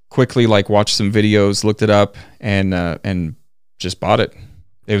 like quickly, like watched some videos, looked it up, and just bought it.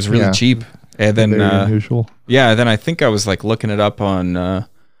 It was really cheap, and then very unusual. Then I think I was like looking it up on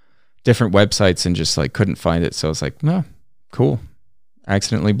different websites and just like couldn't find it. So I was like, no, cool. I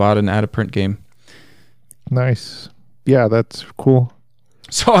accidentally bought an out of print game. Nice. Yeah, that's cool.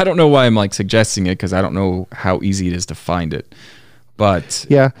 So I don't know why I'm like suggesting it, because I don't know how easy it is to find it. But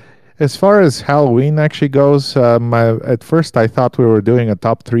yeah. As far as Halloween actually goes, at first I thought we were doing a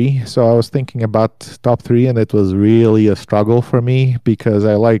top 3, so I was thinking about top 3, and it was really a struggle for me because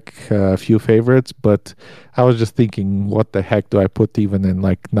I like a few favorites, but I was just thinking, what the heck do I put even in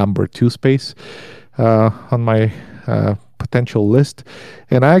like number 2 space on my potential list?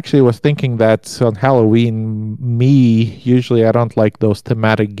 And I actually was thinking that on Halloween, usually I don't like those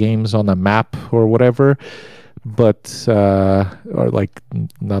thematic games on a map or whatever, but or like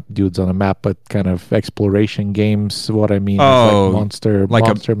not dudes on a map, but kind of exploration games. What I mean is like monster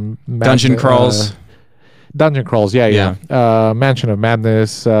dungeon crawls. Dungeon crawls, yeah. Mansion of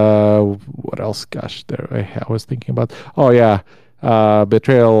Madness. What else? Gosh, I was thinking about.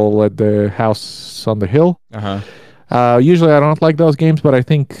 Betrayal at the House on the Hill. Usually I don't like those games, but I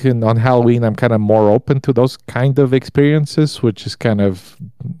think on Halloween I'm kind of more open to those kind of experiences, which is kind of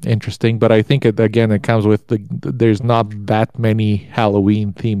interesting. But I think it comes with there's not that many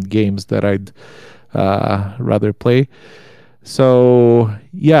Halloween themed games that I'd rather play. So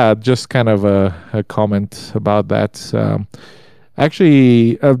yeah, just kind of a comment about that.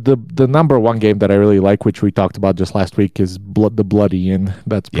 Actually, the number 1 game that I really like, which we talked about just last week, is The Bloody Inn.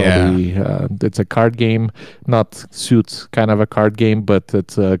 That's probably it's a card game, not Suits kind of a card game, but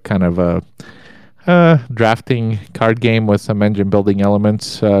it's a kind of a drafting card game with some engine building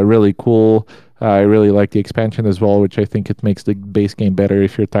elements. Really cool. I really like the expansion as well, which I think it makes the base game better.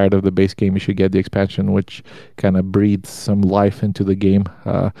 If you're tired of the base game, you should get the expansion, which kind of breathes some life into the game.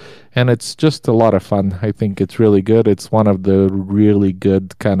 And it's just a lot of fun. I think it's really good. It's one of the really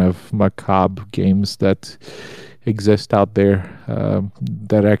good kind of macabre games that exist out there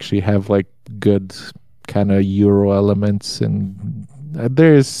that actually have like good kind of Euro elements. And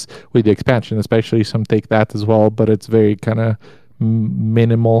there's, with the expansion especially, some take that as well, but it's very kind of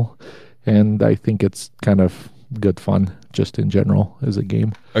minimal. And I think it's kind of good fun just in general as a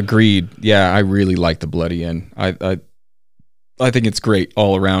game. Agreed. Yeah, I really like The Bloody Inn. I think it's great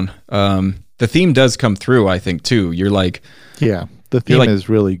all around. The theme does come through, I think, too. You're like... Yeah, the theme is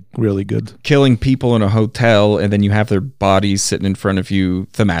really, really good. Killing people in a hotel, and then you have their bodies sitting in front of you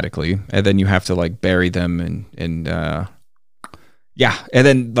thematically, and then you have to like bury them and Yeah, and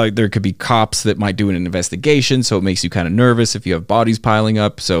then like there could be cops that might do an investigation, so it makes you kind of nervous if you have bodies piling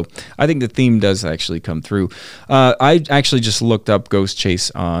up. So I think the theme does actually come through. I actually just looked up Ghost Chase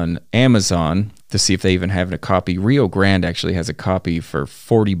on Amazon to see if they even have a copy. Rio Grande actually has a copy for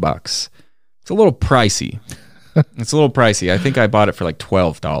 $40. It's a little pricey. It's a little pricey. I think I bought it for like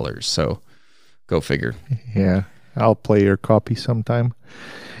 $12. So go figure. Yeah, I'll play your copy sometime.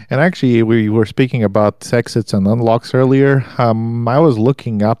 And actually, we were speaking about exits and unlocks earlier. I was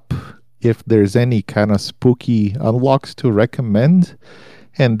looking up if there's any kind of spooky unlocks to recommend,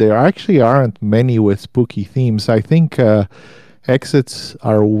 and there actually aren't many with spooky themes. I think exits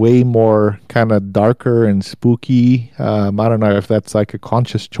are way more kind of darker and spooky. I don't know if that's like a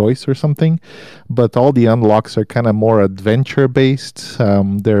conscious choice or something, but all the unlocks are kind of more adventure based.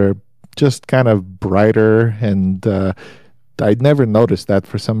 They're just kind of brighter, and I'd never noticed that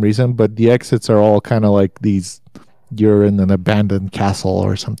for some reason, but the exits are all kind of like these, you're in an abandoned castle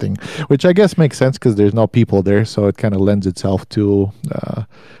or something, which I guess makes sense because there's no people there, so it kind of lends itself to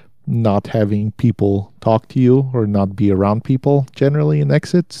not having people talk to you or not be around people generally in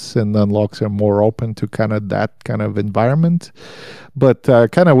exits, and unlocks are more open to kind of that kind of environment. But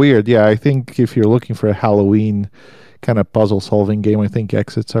kind of weird. Yeah, I think if you're looking for a Halloween kind of puzzle solving game, I think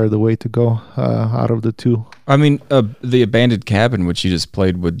exits are the way to go out of the two. I mean, the abandoned cabin, which you just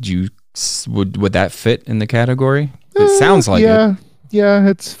played, would that fit in the category? It sounds like it. Yeah,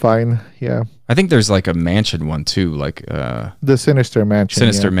 it's fine. Yeah. I think there's like a mansion one too, like the Sinister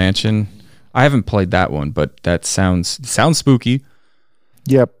Mansion. Mansion. I haven't played that one, but that sounds spooky.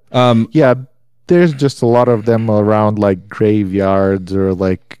 Yep. Yeah, there's just a lot of them around like graveyards or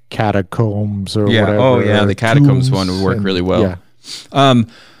like catacombs or whatever. Oh yeah, the catacombs one would work really well. Yeah.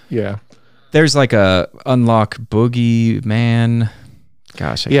 Yeah. There's like a unlock Boogeyman.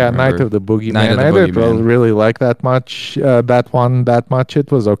 Gosh, I can't remember. Night of the Boogeyman. I didn't really like that much. That much.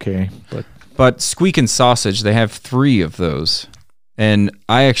 It was okay, but Squeak and Sausage, they have 3 of those, and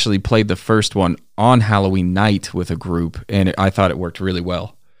I actually played the first one on Halloween night with a group, and I thought it worked really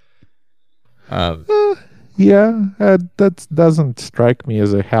well. That doesn't strike me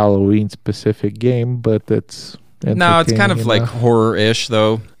as a Halloween specific game, but it's kind of like horror-ish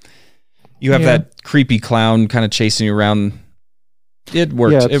though. You have that creepy clown kind of chasing you around. It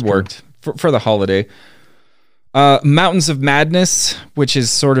worked. Yeah, it worked for the holiday. Mountains of Madness, which is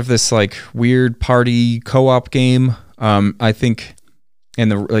sort of this like weird party co-op game. I think in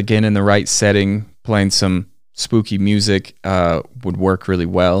the right setting, playing some spooky music would work really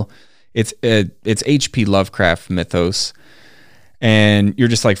well. It's H.P. Lovecraft mythos, and you're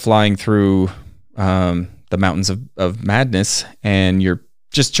just like flying through the mountains of madness, and you're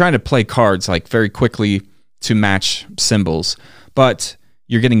just trying to play cards like very quickly to match symbols, but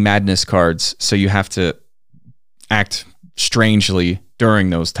you're getting madness cards, so you have to act strangely during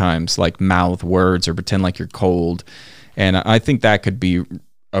those times, like mouth words or pretend like you're cold. And I think that could be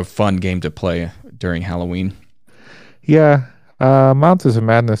a fun game to play during Halloween. Yeah. Mountains of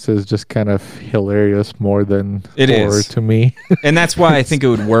Madness is just kind of hilarious more than horror to me. And that's why I think it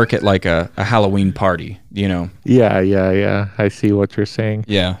would work at like a Halloween party, you know? Yeah. I see what you're saying.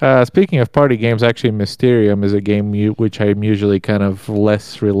 Yeah. Speaking of party games, actually Mysterium is a game which I'm usually kind of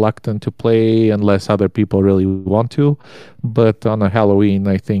less reluctant to play unless other people really want to. But on a Halloween,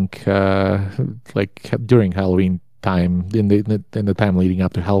 I think like during Halloween time, in the time leading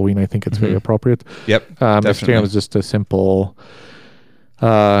up to Halloween, I think it's very appropriate. Yep. Mysterium is just a simple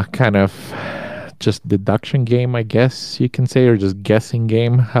kind of just deduction game, I guess you can say, or just guessing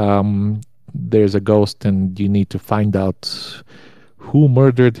game. There's a ghost and you need to find out who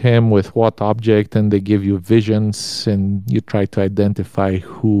murdered him with what object, and they give you visions and you try to identify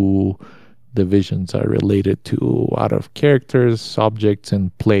who the visions are related to out of characters, objects,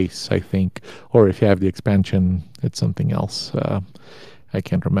 and place, I think. Or if you have the expansion, it's something else. I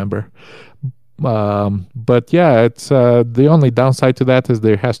can't remember. But yeah, it's the only downside to that is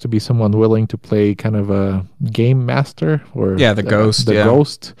there has to be someone willing to play kind of a game master, or the ghost.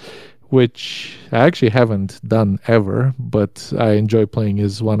 Ghost, which I actually haven't done ever, but I enjoy playing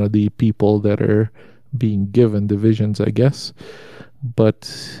as one of the people that are being given the visions, I guess.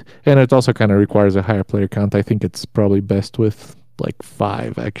 And it also kind of requires a higher player count. I think it's probably best with like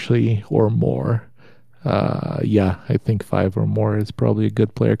 5 actually, or more. I think 5 or more is probably a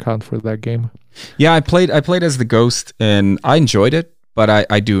good player count for that game. Yeah, I played as the ghost and I enjoyed it, but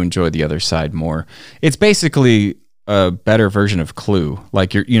I do enjoy the other side more. It's basically a better version of Clue.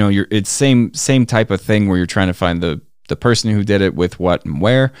 Like it's same type of thing where you're trying to find the person who did it with what and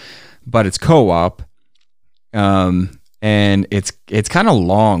where, but it's co-op. And it's kind of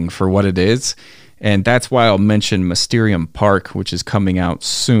long for what it is. And that's why I'll mention Mysterium Park, which is coming out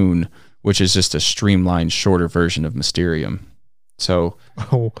soon, which is just a streamlined, shorter version of Mysterium. So,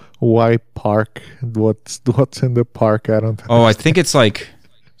 why park? What's in the park? I don't. Oh, I think it's like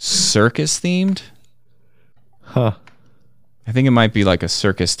circus themed. Huh. I think it might be like a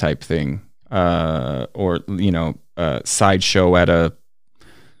circus type thing, or a sideshow at a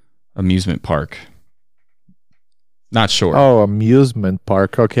amusement park. Not sure. Oh, amusement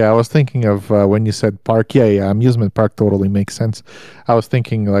park. Okay, I was thinking of when you said park. Yeah, amusement park totally makes sense. I was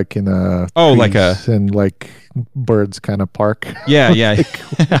thinking like in a like a and like birds kind of park. Yeah, yeah.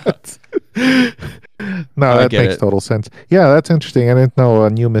 No, that makes total sense. Yeah, that's interesting. I didn't know a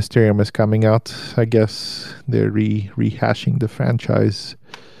new Mysterium is coming out. I guess they're rehashing the franchise.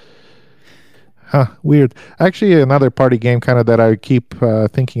 Huh, weird. Actually, another party game kind of that I keep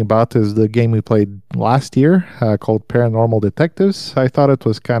thinking about is the game we played last year called Paranormal Detectives. I thought it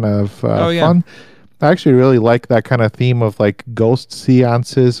was kind of fun. I actually really like that kind of theme of like ghost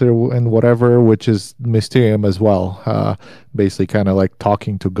seances and whatever, which is Mysterium as well. Basically kind of like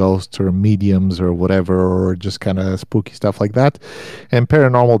talking to ghosts or mediums or whatever, or just kind of spooky stuff like that. And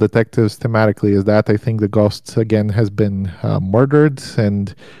Paranormal Detectives thematically is that I think the ghost again has been murdered,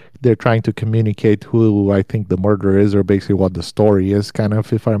 and they're trying to communicate who I think the murderer is, or basically what the story is, kind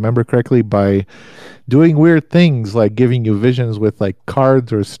of, if I remember correctly, by doing weird things like giving you visions with like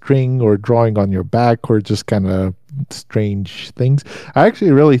cards or string, or drawing on your back, or just kind of strange things. I actually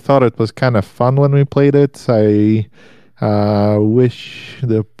really thought it was kind of fun when we played it. I wish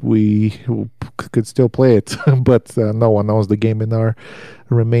that we could still play it, but no one knows the game in our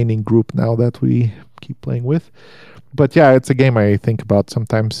remaining group now that we keep playing with. But yeah, it's a game I think about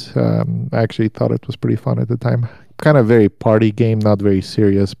sometimes. I actually thought it was pretty fun at the time. Kind of very party game, not very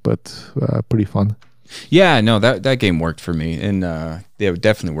serious, but pretty fun. Yeah, no, that game worked for me, and it would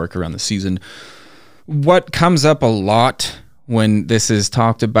definitely work around the season. What comes up a lot when this is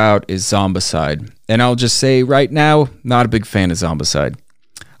talked about is Zombicide. And I'll just say right now, not a big fan of Zombicide.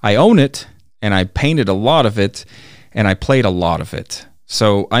 I own it, and I painted a lot of it, and I played a lot of it.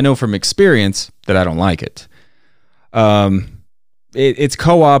 So I know from experience that I don't like it. It's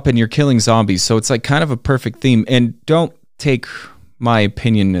co-op and you're killing zombies, so it's like kind of a perfect theme. And don't take my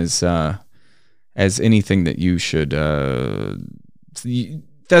opinion as anything that you should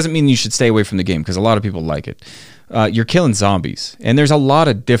doesn't mean you should stay away from the game, because a lot of people like it. You're killing zombies, and there's a lot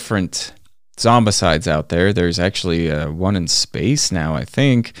of different Zombicides out there. There's actually one in space now, I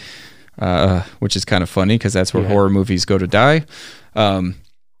think, which is kind of funny because that's where horror movies go to die.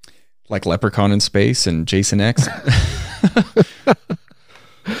 Like Leprechaun in Space and Jason X.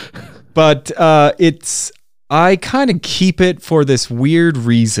 But I kind of keep it for this weird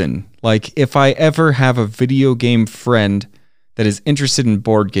reason. Like, if I ever have a video game friend that is interested in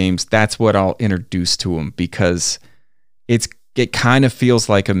board games, that's what I'll introduce to them, because it kind of feels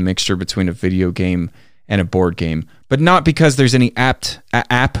like a mixture between a video game and a board game, but not because there's any app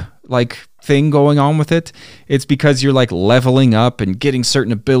like thing going on with it. It's because you're like leveling up and getting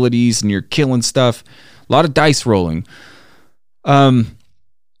certain abilities and you're killing stuff. A lot of dice rolling.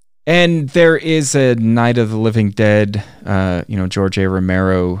 And there is a Night of the Living Dead, George A.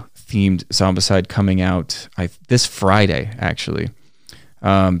 Romero themed Zombicide coming out this Friday, actually,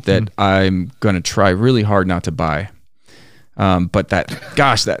 that I'm going to try really hard not to buy. But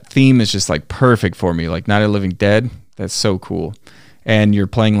that theme is just like perfect for me. Like Night of the Living Dead, that's so cool. And you're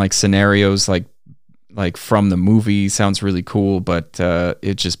playing like scenarios like from the movie. Sounds really cool, but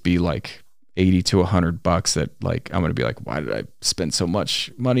it'd just be like $80 to $100 that like I'm gonna be like, why did I spend so much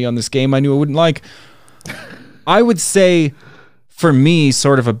money on this game I knew I wouldn't like? I would say for me,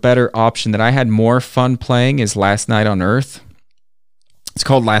 sort of a better option that I had more fun playing is Last Night on Earth. It's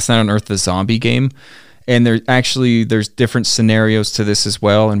called Last Night on Earth, the zombie game. And there's different scenarios to this as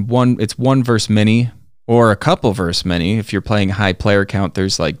well. And it's one versus many, or a couple versus many. If you're playing high player count,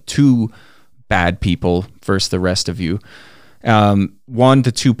 there's like 2 bad people versus the rest of you. 1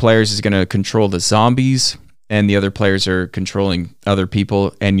 to 2 players is going to control the zombies, and the other players are controlling other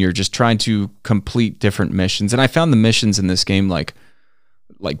people, and you're just trying to complete different missions. And I found the missions in this game like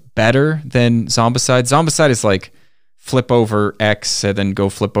better than Zombicide. Zombicide is like flip over X and then go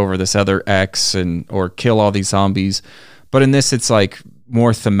flip over this other X or kill all these zombies. But in this, it's like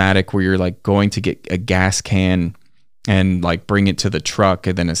more thematic, where you're like going to get a gas can and like bring it to the truck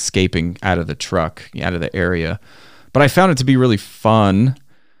and then escaping out of the truck, out of the area. But I found it to be really fun.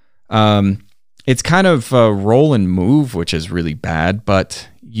 It's kind of a roll and move, which is really bad, but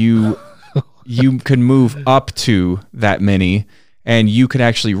you can move up to that many, and you could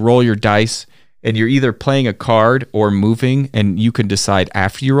actually roll your dice and you're either playing a card or moving, and you can decide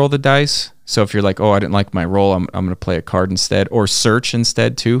after you roll the dice. So if you're like, oh, I didn't like my roll, I'm going to play a card instead, or search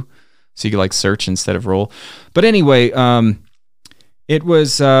instead too. So you can like search instead of roll. But anyway, it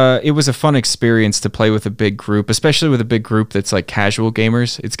was a fun experience to play with a big group, especially with a big group that's like casual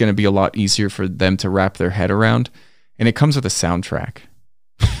gamers. It's going to be a lot easier for them to wrap their head around. And it comes with a soundtrack.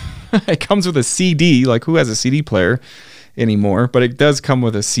 It comes with a CD. Like, who has a CD player anymore? But it does come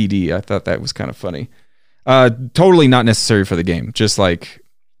with a CD. I thought that was kind of funny. Totally not necessary for the game. Just like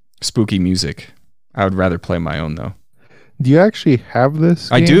spooky music. I would rather play my own though. Do you actually have this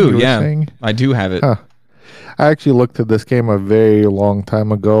game? I do, yeah. I do have it. Huh. I actually looked at this game a very long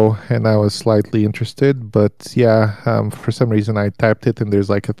time ago, and I was slightly interested. But yeah, for some reason I typed it, and there's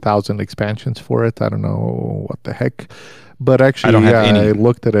like 1,000 expansions for it. I don't know what the heck. But actually, I don't have any. I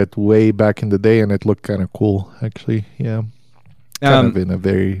looked at it way back in the day, and it looked kind of cool. Actually, yeah, kind of in a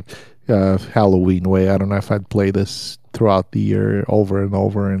very Halloween way. I don't know if I'd play this throughout the year over and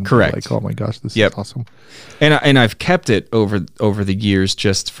over, and correct. Like, oh my gosh, this is awesome. And I've kept it over the years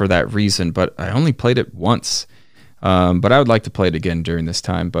just for that reason. But I only played it once. But I would like to play it again during this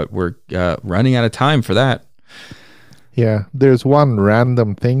time. But we're running out of time for that. Yeah, there's one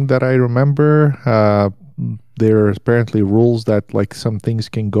random thing that I remember. There are apparently rules that like some things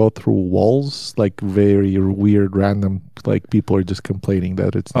can go through walls, like very weird, random. Like people are just complaining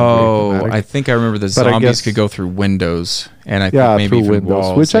that it's not very thematic. I think I remember the zombies could go through windows, and I think maybe through even windows,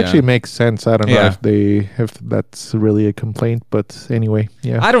 walls, which actually makes sense. I don't know if that's really a complaint, but anyway,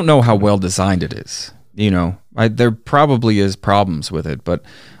 yeah. I don't know how well designed it is. You know, there probably is problems with it, but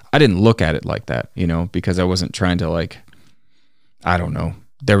I didn't look at it like that. You know, because I wasn't trying to like, I don't know.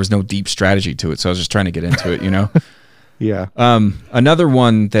 There was no deep strategy to it, so I was just trying to get into it, you know? Yeah. Another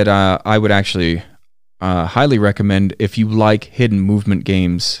one that I would actually highly recommend if you like hidden movement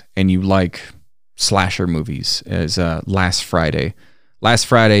games and you like slasher movies is Last Friday. Last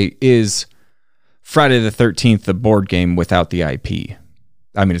Friday is Friday the 13th, the board game without the IP.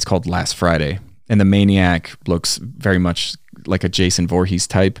 I mean, it's called Last Friday, and the maniac looks very much like a Jason Voorhees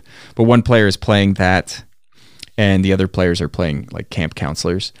type, but one player is playing that, and the other players are playing like camp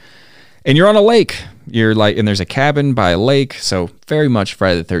counselors. And you're on a lake. You're like, and there's a cabin by a lake. So very much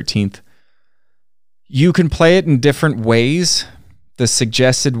Friday the 13th. You can play it in different ways. The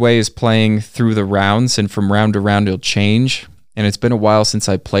suggested way is playing through the rounds, and from round to round it'll change. And it's been a while since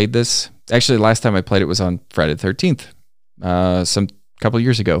I played this. Actually, last time I played it was on Friday the 13th, some couple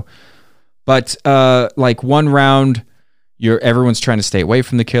years ago. But like one round, everyone's trying to stay away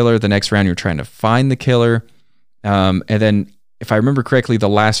from the killer. The next round, you're trying to find the killer. And then, if I remember correctly, the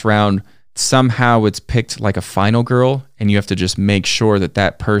last round, somehow it's picked like a final girl, and you have to just make sure that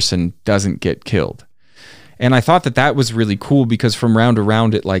that person doesn't get killed. And I thought that was really cool because from round to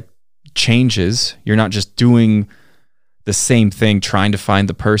round, it like changes. You're not just doing the same thing, trying to find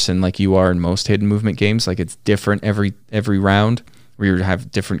the person like you are in most hidden movement games. Like it's different every round, where you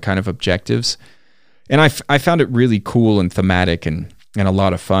have different kind of objectives. And I found it really cool and thematic and a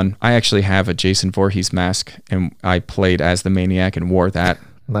lot of fun. I actually have a Jason Voorhees mask, and I played as the maniac and wore that.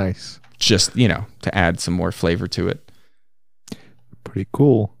 Nice. Just, you know, to add some more flavor to it. Pretty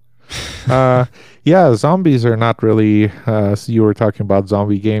cool. Yeah, zombies are not really, you were talking about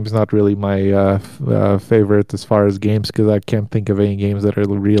zombie games, not really my favorite as far as games, because I can't think of any games that are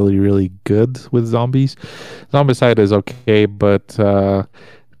really, really good with zombies. Zombicide is okay, but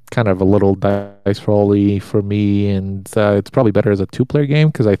kind of a little dice rolly for me, and it's probably better as a two-player game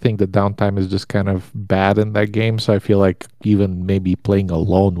because I think the downtime is just kind of bad in that game. So I feel like even maybe playing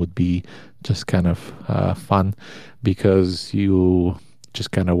alone would be just kind of fun because you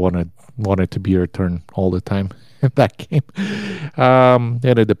just kind of want it to be your turn all the time in that game. And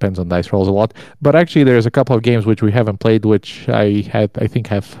it depends on dice rolls a lot. But actually, there's a couple of games which we haven't played, which I think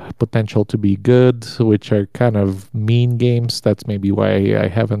have potential to be good, which are kind of mean games. That's maybe why I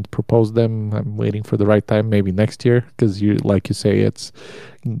haven't proposed them. I'm waiting for the right time, maybe next year, because like you say, it's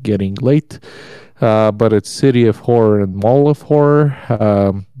getting late. But it's City of Horror and Mall of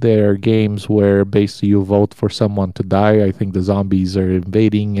Horror. They're games where basically you vote for someone to die. I think the zombies are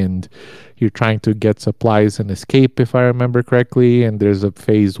invading and you're trying to get supplies and escape, if I remember correctly. And there's a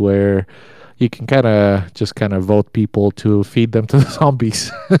phase where you can kind of vote people to feed them to the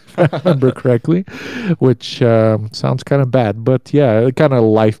zombies, if I remember correctly, which sounds kind of bad. But yeah, kind of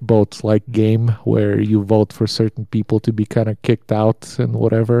lifeboats like game where you vote for certain people to be kind of kicked out and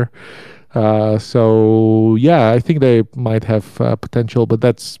whatever. So yeah, I think they might have potential, but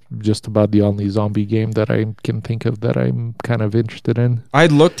that's just about the only zombie game that I can think of that I'm kind of interested in. I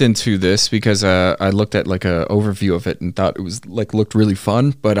looked into this because I looked at like a overview of it and thought it was like looked really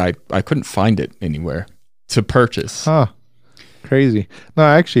fun, but I couldn't find it anywhere to purchase. Huh. Crazy. No,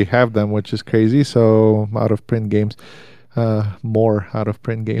 I actually have them, which is crazy. So out of print games, more out of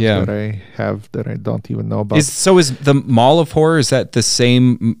print games Yeah. that I have that I don't even know about. Is the Mall of Horror, is that the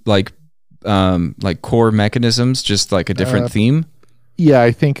same like core mechanisms, just like a different theme? Yeah,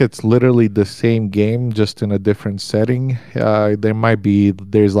 I think it's literally the same game, just in a different setting.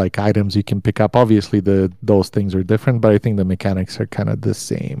 There's like items you can pick up. Obviously, those things are different, but I think the mechanics are kind of the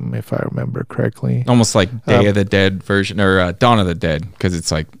same, if I remember correctly. Almost like Day of the Dead version or Dawn of the Dead, because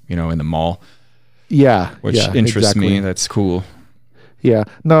it's like, you know, in the mall, Yeah, which yeah, interests exactly. me. That's cool. Yeah,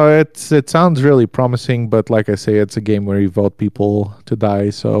 no, it sounds really promising, but like I say, it's a game where you vote people to die,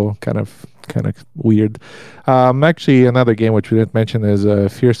 so kind of weird. Actually, another game which we didn't mention is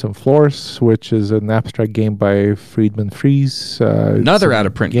Fearsome Floors, which is an abstract game by Friedman Freeze. Another out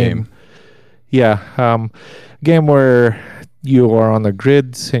of print game. Yeah, game where you are on a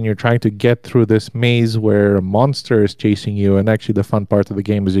grid and you're trying to get through this maze where a monster is chasing you. And actually, the fun part of the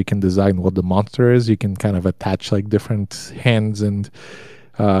game is you can design what the monster is. You can kind of attach like different hands and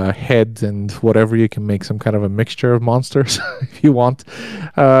heads and whatever. You can make some kind of a mixture of monsters if you want.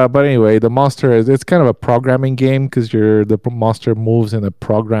 But anyway, the monster it's kind of a programming game because the monster moves in a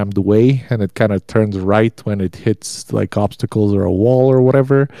programmed way and it kind of turns right when it hits like obstacles or a wall or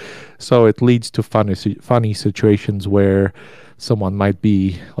whatever. So it leads to funny situations where someone might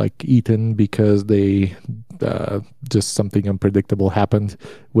be like eaten because they just something unpredictable happened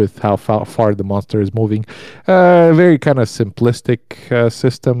with how far the monster is moving. Very kind of simplistic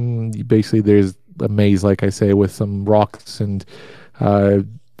system. Basically, there's a maze, like I say, with some rocks and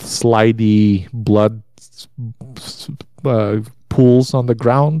slidey blood pools on the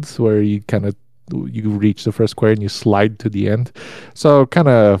ground where you reach the first square and you slide to the end. So kind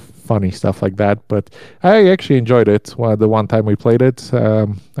of funny stuff like that. But I actually enjoyed it. The one time we played it,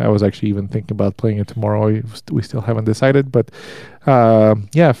 I was actually even thinking about playing it tomorrow. We still haven't decided. But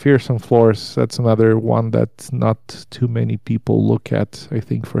yeah, Fearsome Floors, that's another one that not too many people look at, I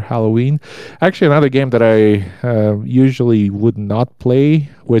think, for Halloween. Actually, another game that I usually would not play,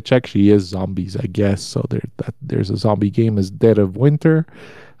 which actually is zombies, I guess. So there's a zombie game, is Dead of Winter.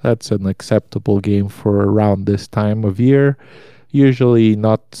 That's an acceptable game for around this time of year. Usually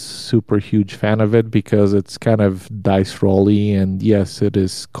not super huge fan of it because it's kind of dice rolly, and yes, it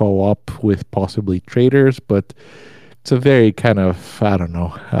is co-op with possibly traders, but it's a very kind of, I don't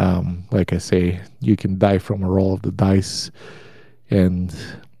know, like I say, you can die from a roll of the dice and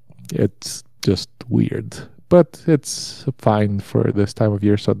it's just weird. But it's fine for this time of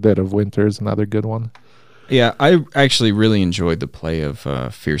year, so Dead of Winter is another good one. Yeah, I actually really enjoyed the play of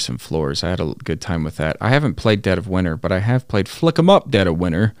Fearsome Floors. I had a good time with that. I haven't played Dead of Winter, but I have played Flick 'em Up Dead of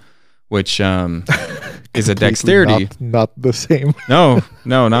Winter, which is a dexterity. Not the same. No,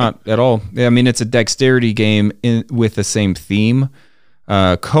 not at all. Yeah, I mean, it's a dexterity game with the same theme,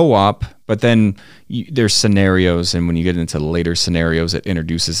 co-op, but then there's scenarios, and when you get into the later scenarios, it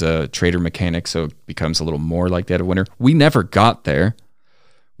introduces a trader mechanic, so it becomes a little more like Dead of Winter. We never got there.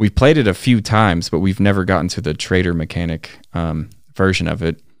 We've played it a few times, but we've never gotten to the trader mechanic version of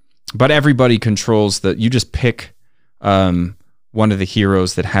it. But everybody controls you just pick one of the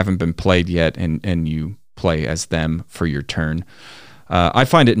heroes that haven't been played yet, and you play as them for your turn. I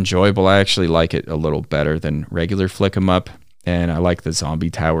find it enjoyable. I actually like it a little better than regular Flick 'em Up, and I like the zombie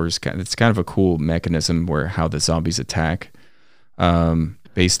towers. It's kind of a cool mechanism where how the zombies attack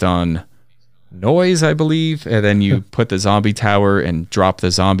based on noise, I believe, and then you put the zombie tower and drop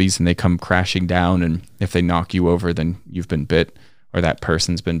the zombies and they come crashing down, and if they knock you over, then you've been bit or that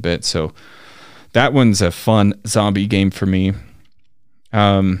person's been bit. So that one's a fun zombie game for me.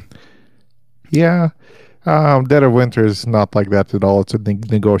 Yeah. Dead of Winter is not like that at all. It's a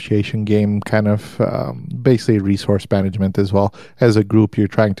negotiation game, kind of basically resource management as well. As a group, you're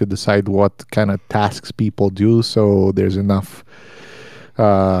trying to decide what kind of tasks people do, so there's enough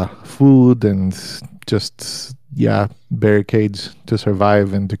food and just barricades to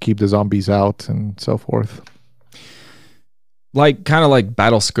survive and to keep the zombies out and so forth. Like kind of like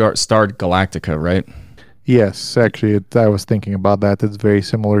Battlestar Galactica, right? Yes, actually, I was thinking about that. It's very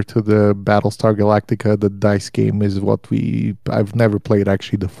similar to the Battlestar Galactica. The dice game is I've never played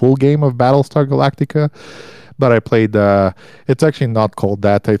actually the full game of Battlestar Galactica, but I played, it's actually not called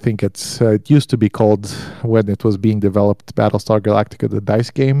that. I think it used to be called, when it was being developed, Battlestar Galactica, the dice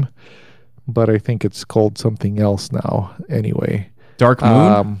game, but I think it's called something else now anyway. Dark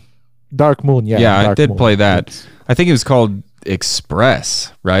Moon? Dark Moon, yeah. Yeah, I Dark did Moon. play that. It's, I think it was called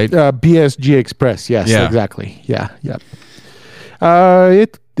Express, right? BSG Express, yes, Yeah. exactly. Yeah.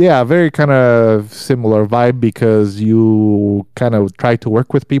 Very kind of similar vibe because you kind of try to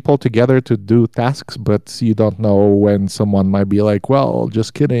work with people together to do tasks, but you don't know when someone might be like, well,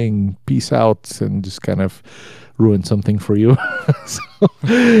 just kidding, peace out, and just kind of ruin something for you,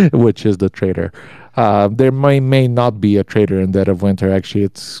 which is the traitor. There may not be a traitor in Dead of Winter. Actually,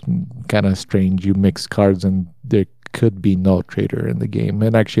 it's kind of strange. You mix cards and there could be no traitor in the game.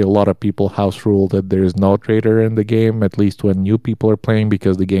 And actually, a lot of people house rule that there's no traitor in the game, at least when new people are playing,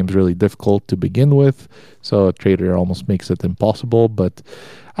 because the game's really difficult to begin with. So a traitor almost makes it impossible. But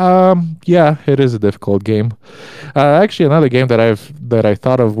it is a difficult game. Actually, another game that I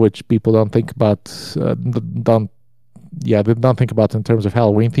thought of, which people don't think about, did not think about in terms of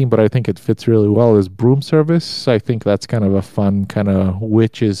Halloween theme, but I think it fits really well, is Broom Service. I think that's kind of a fun kind of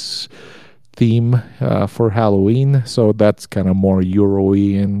witches theme for Halloween. So that's kind of more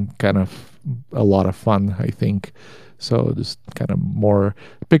Euro-y and kind of a lot of fun, I think. So just kind of more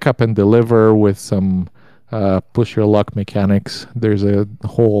pick up and deliver with some push your luck mechanics. There's a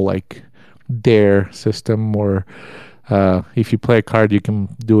whole like dare system where if you play a card, you can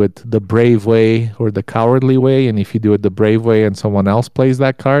do it the brave way or the cowardly way. And if you do it the brave way and someone else plays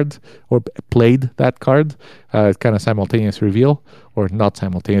that card or played that card, it's kind of simultaneous reveal, or not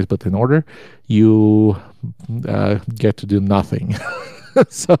simultaneous, but in order, you get to do nothing.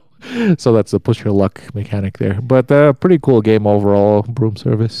 so that's the push your luck mechanic there. But pretty cool game overall, Broom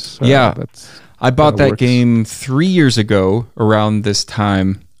Service. I bought that works. game 3 years ago around this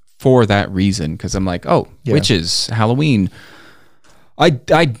time for that reason, because I'm like, witches, Halloween. I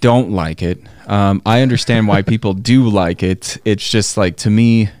don't like it. I understand why people do like it. It's just like, to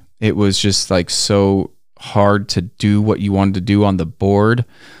me, it was just like so hard to do what you wanted to do on the board.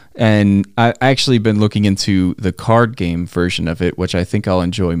 And I actually been looking into the card game version of it, which I think I'll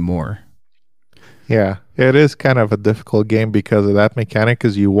enjoy more. Yeah, it is kind of a difficult game because of that mechanic,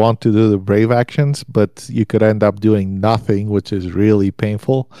 because you want to do the brave actions, but you could end up doing nothing, which is really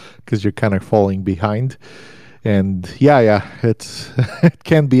painful because you're kind of falling behind. And it's it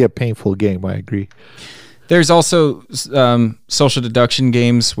can be a painful game, I agree. There's also social deduction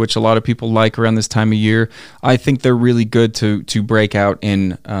games, which a lot of people like around this time of year. I think they're really good to break out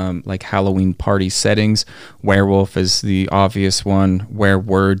in like Halloween party settings. Werewolf is the obvious one.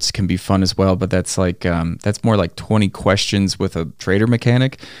 Werewords can be fun as well, but that's like that's more like 20 questions with a traitor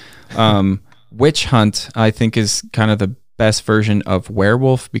mechanic. Witch Hunt, I think, is kind of the best version of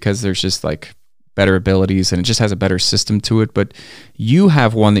Werewolf because there's just like better abilities and it just has a better system to it. But you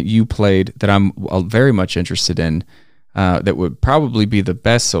have one that you played that I'm very much interested in that would probably be the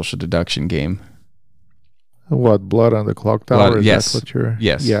best social deduction game. What, Blood on the Clock Tower? Is yes. that what you're...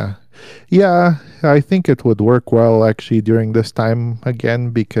 Yes. Yeah, I think it would work well actually during this time again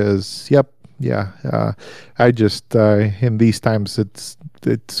because, I just, in these times,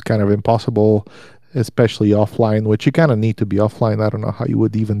 it's kind of impossible, especially offline, which you kind of need to be offline. I don't know how you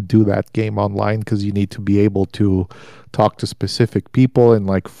would even do that game online because you need to be able to talk to specific people and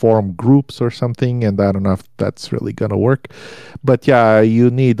like form groups or something. And I don't know if that's really going to work. But yeah, you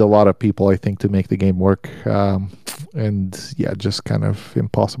need a lot of people, I think, to make the game work. Just kind of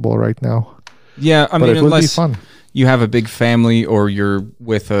impossible right now. Yeah, I mean, it would be fun. You have a big family or you're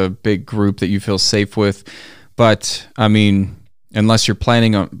with a big group that you feel safe with. But I mean, unless you're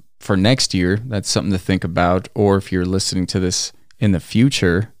planning on for next year, that's something to think about. Or if you're listening to this in the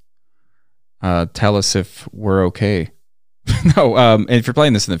future, tell us if we're okay. No, and if you're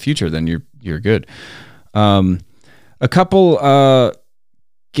playing this in the future, then you're good. A couple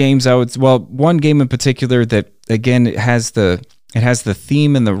games one game in particular that again it has the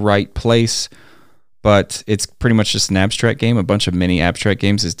theme in the right place, but it's pretty much just an abstract game. A bunch of mini abstract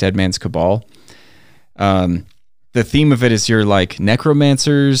games is Dead Man's Cabal. The theme of it is you're like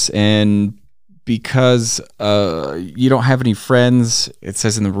necromancers, and because you don't have any friends, it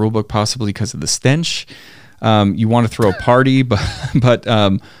says in the rulebook possibly because of the stench, you want to throw a party, but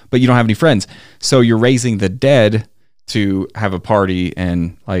you don't have any friends. So you're raising the dead to have a party,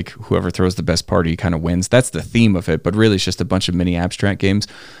 and like whoever throws the best party kind of wins. That's the theme of it, but really it's just a bunch of mini abstract games.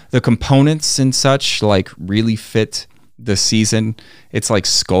 The components and such like really fit the season. It's like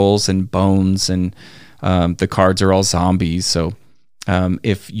skulls and bones and the cards are all zombies. So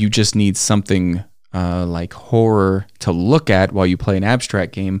if you just need something like horror to look at while you play an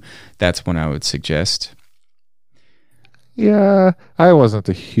abstract game, that's when I would suggest. Yeah, I wasn't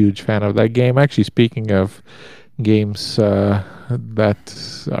a huge fan of that game. Actually, speaking of games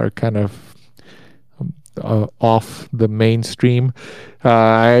that are kind of off the mainstream.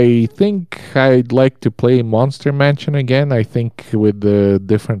 I think I'd like to play Monster Mansion again. I think with the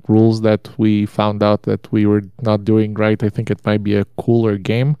different rules that we found out that we were not doing right, I think it might be a cooler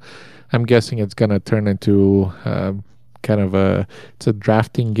game. I'm guessing it's gonna turn into kind of it's a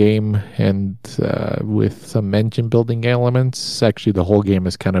drafting game and with some engine building elements. Actually, the whole game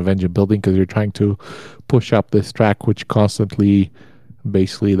is kind of engine building because you're trying to push up this track, which constantly,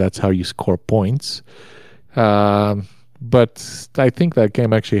 basically, that's how you score points. But I think that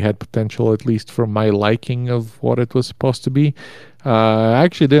game actually had potential, at least for my liking of what it was supposed to be. I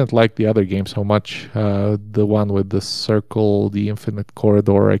actually didn't like the other game so much. The one with the circle, the infinite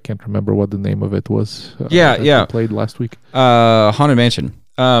corridor. I can't remember what the name of it was. Yeah. I played last week. Haunted Mansion.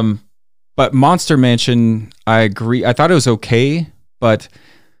 But Monster Mansion, I agree. I thought it was okay, but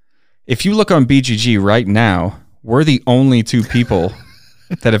if you look on BGG right now, we're the only two people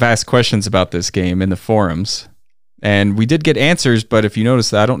that have asked questions about this game in the forums. And we did get answers, but if you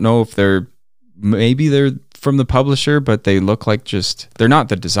notice, I don't know if maybe they're from the publisher, but they look like they're not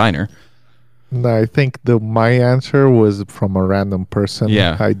the designer. No, I think my answer was from a random person.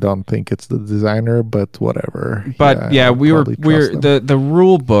 Yeah. I don't think it's the designer, but whatever. But we're the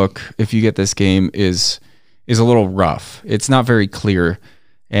rule book, if you get this game, is a little rough. It's not very clear,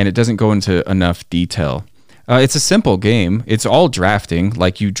 and it doesn't go into enough detail. It's a simple game. It's all drafting.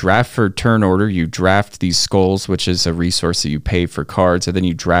 Like, you draft for turn order. You draft these skulls, which is a resource that you pay for cards, and then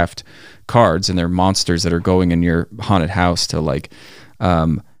you draft cards, and they're monsters that are going in your haunted house to, like,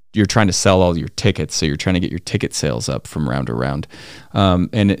 you're trying to sell all your tickets, so you're trying to get your ticket sales up from round to round.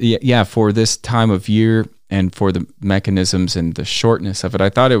 And for this time of year and for the mechanisms and the shortness of it, I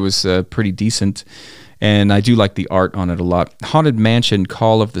thought it was pretty decent, and I do like the art on it a lot. Haunted Mansion: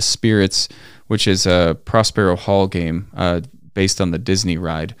 Call of the Spirits, which is a Prospero Hall game based on the Disney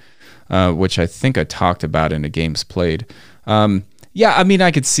ride, which I think I talked about in a Games Played. I mean,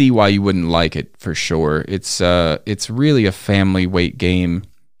 I could see why you wouldn't like it for sure. It's really a family weight game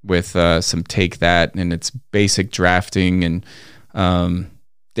with some take that, and it's basic drafting, and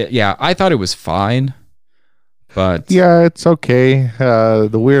I thought it was fine, but yeah, it's okay.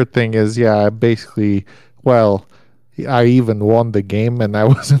 The weird thing is, basically, I even won the game, and I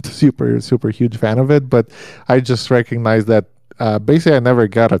wasn't a super huge fan of it, but I just recognized that basically I never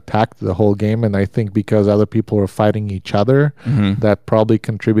got attacked the whole game, and I think because other people were fighting each other, that probably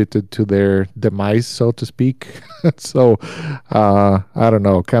contributed to their demise, so to speak. So I don't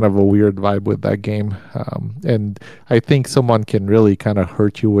know, kind of a weird vibe with that game. And I think someone can really kind of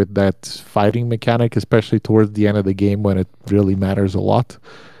hurt you with that fighting mechanic, especially towards the end of the game when it really matters a lot,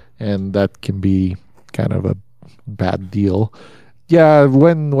 and that can be kind of a bad deal. Yeah,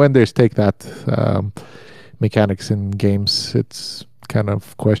 when there's take that mechanics in games, it's kind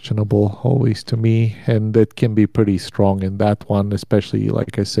of questionable always to me, and it can be pretty strong in that one, especially,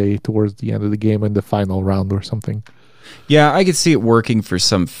 like I say, towards the end of the game in the final round or something. Yeah, I could see it working for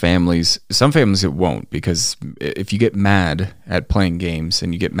some families. Some families it won't, because if you get mad at playing games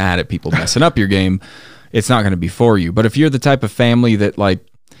and you get mad at people messing up your game, it's not going to be for you. But if you're the type of family that, like,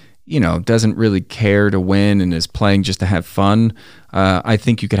 doesn't really care to win and is playing just to have fun, I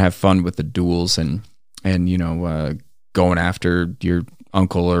think you could have fun with the duels and going after your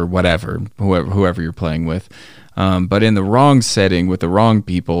uncle or whoever you're playing with. But in the wrong setting with the wrong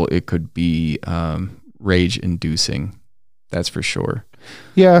people, it could be rage-inducing. That's for sure.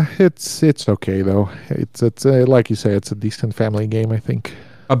 Yeah, it's okay though. It's like you say, it's a decent family game, I think.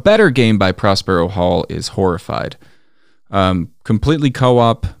 A better game by Prospero Hall is Horrified. Completely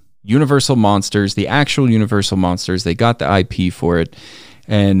co-op. Universal Monsters, the actual Universal Monsters. They got the IP for it,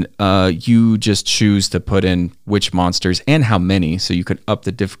 and you just choose to put in which monsters and how many. So you could up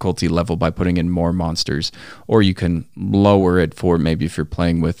the difficulty level by putting in more monsters, or you can lower it for maybe if you're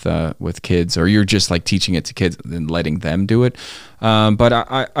playing with kids, or you're just like teaching it to kids and letting them do it. But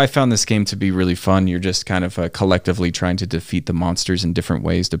I found this game to be really fun. You're just kind of collectively trying to defeat the monsters in different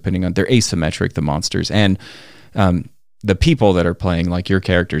ways, depending on they're asymmetric, the monsters, and the people that are playing, like your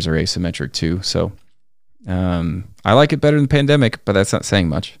characters, are asymmetric too. So I like it better than Pandemic, but that's not saying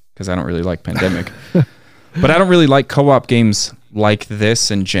much because I don't really like Pandemic. But I don't really like co-op games like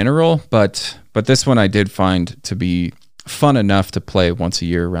this in general. But this one I did find to be fun enough to play once a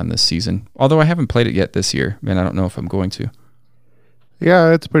year around this season. Although I haven't played it yet this year, and I don't know if I'm going to.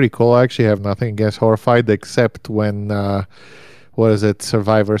 Yeah, it's pretty cool. I actually have nothing against Horrified except when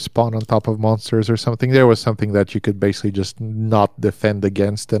survivors spawn on top of monsters or something. There was something that you could basically just not defend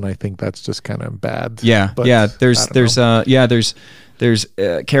against, and I think that's just kind of bad. Yeah, but yeah. There's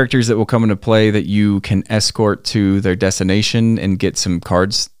characters that will come into play that you can escort to their destination and get some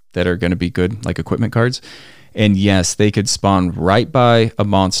cards that are going to be good, like equipment cards. And yes, they could spawn right by a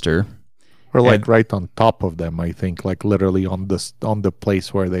monster. Or like right on top of them, I think, like literally on the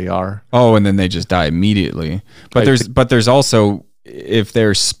place where they are. Oh, and then they just die immediately. But there's also, if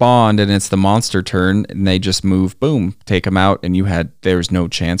they're spawned and it's the monster turn and they just move, boom, take them out, and there's no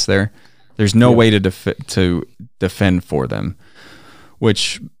chance there. There's no way to defend for them,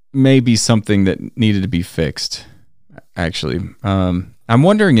 which may be something that needed to be fixed. Actually, I'm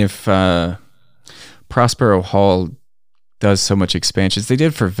wondering if Prospero Hall does so much expansions. They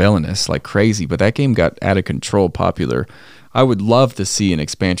did for Villainous like crazy, but that game got out of control popular. I would love to see an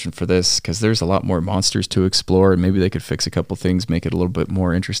expansion for this because there's a lot more monsters to explore, and maybe they could fix a couple things, make it a little bit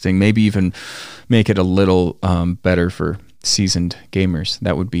more interesting, maybe even make it a little better for seasoned gamers.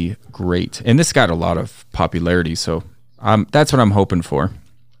 That would be great. And this got a lot of popularity, so that's what I'm hoping for.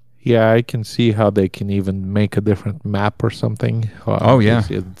 Yeah, I can see how they can even make a different map or something.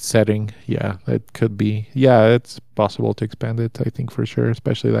 Setting. Yeah, it could be. Yeah, it's possible to expand it, I think, for sure,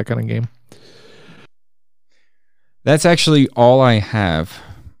 especially that kind of game. That's actually all I have.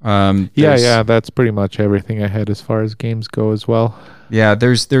 That's pretty much everything I had as far as games go as well. Yeah,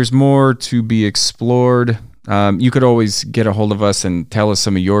 there's more to be explored. You could always get a hold of us and tell us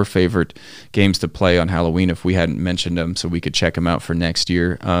some of your favorite games to play on Halloween if we hadn't mentioned them, so we could check them out for next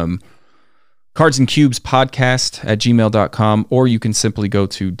year. Cards and Cubes podcast at gmail.com, or you can simply go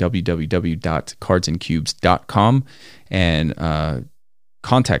to www.cardsandcubes.com and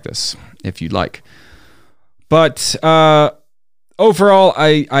contact us if you'd like. But overall,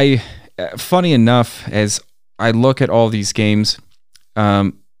 I funny enough, as I look at all these games,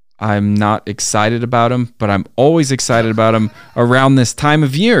 I'm not excited about them, but I'm always excited about them around this time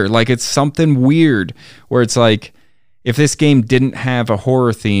of year. Like, it's something weird where it's like, if this game didn't have a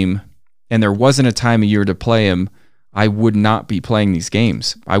horror theme and there wasn't a time of year to play them, I would not be playing these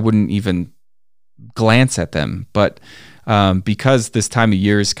games. I wouldn't even glance at them. But because this time of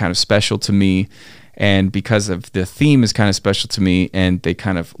year is kind of special to me, and because of the theme is kind of special to me, and they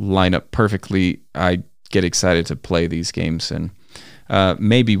kind of line up perfectly, I get excited to play these games. And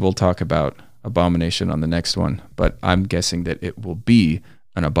maybe we'll talk about Abomination on the next one, but I'm guessing that it will be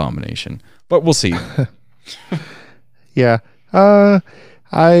an abomination. But we'll see. Yeah.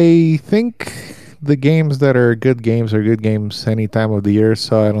 I think the games that are good games any time of the year,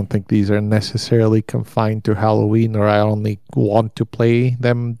 so I don't think these are necessarily confined to Halloween, or I only want to play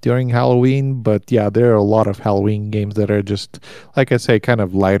them during Halloween. But yeah, there are a lot of Halloween games that are just, like I say, kind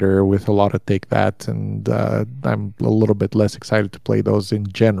of lighter with a lot of take that, and I'm a little bit less excited to play those in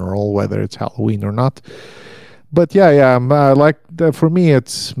general, whether it's Halloween or not. But for me,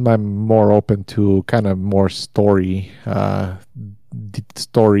 I'm more open to kind of more story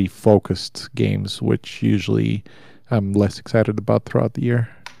focused games, which usually I'm less excited about throughout the year.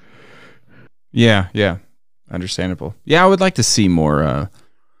 Yeah, understandable. Yeah, I would like to see more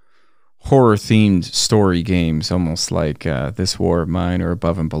horror themed story games, almost like This War of Mine or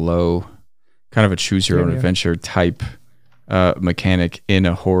Above and Below, kind of a choose your own adventure type mechanic in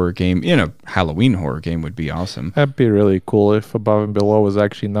a horror game. In a Halloween horror game would be awesome. That'd be really cool if Above and Below was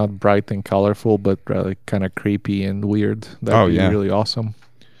actually not bright and colorful, but really kind of creepy and weird. That'd be really awesome.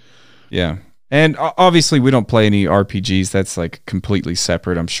 Yeah. And obviously we don't play any RPGs. That's like completely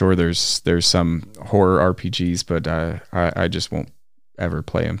separate. I'm sure there's some horror RPGs, but I just won't ever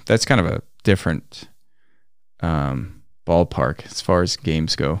play them. That's kind of a different ballpark as far as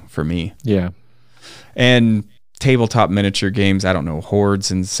games go for me. Yeah. And tabletop miniature games, I don't know, Hordes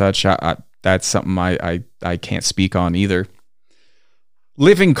and such, that's something I can't speak on either.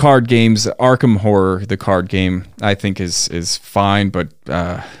 Living card games, Arkham Horror, the card game, I think is fine, but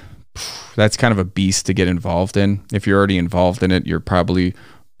that's kind of a beast to get involved in. If you're already involved in it, you're probably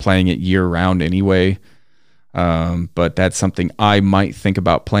playing it year round anyway. But that's something I might think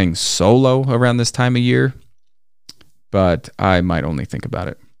about playing solo around this time of year, but I might only think about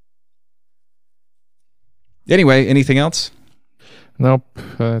it. Anyway, anything else? Nope,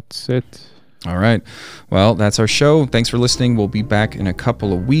 that's it. All right. Well, that's our show. Thanks for listening. We'll be back in a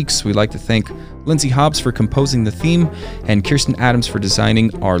couple of weeks. We'd like to thank Lindsay Hobbs for composing the theme and Kirsten Adams for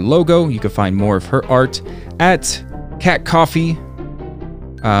designing our logo. You can find more of her art at Cat Coffee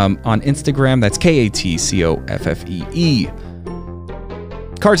on Instagram. That's KATCOFFEE.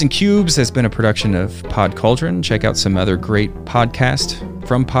 Cards and Cubes has been a production of Pod Cauldron. Check out some other great podcasts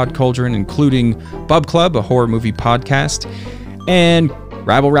from Pod Cauldron, including Bub Club, a horror movie podcast, and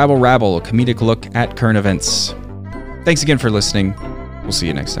Rabble, Rabble, Rabble, a comedic look at current events. Thanks again for listening. We'll see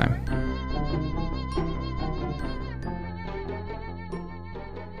you next time.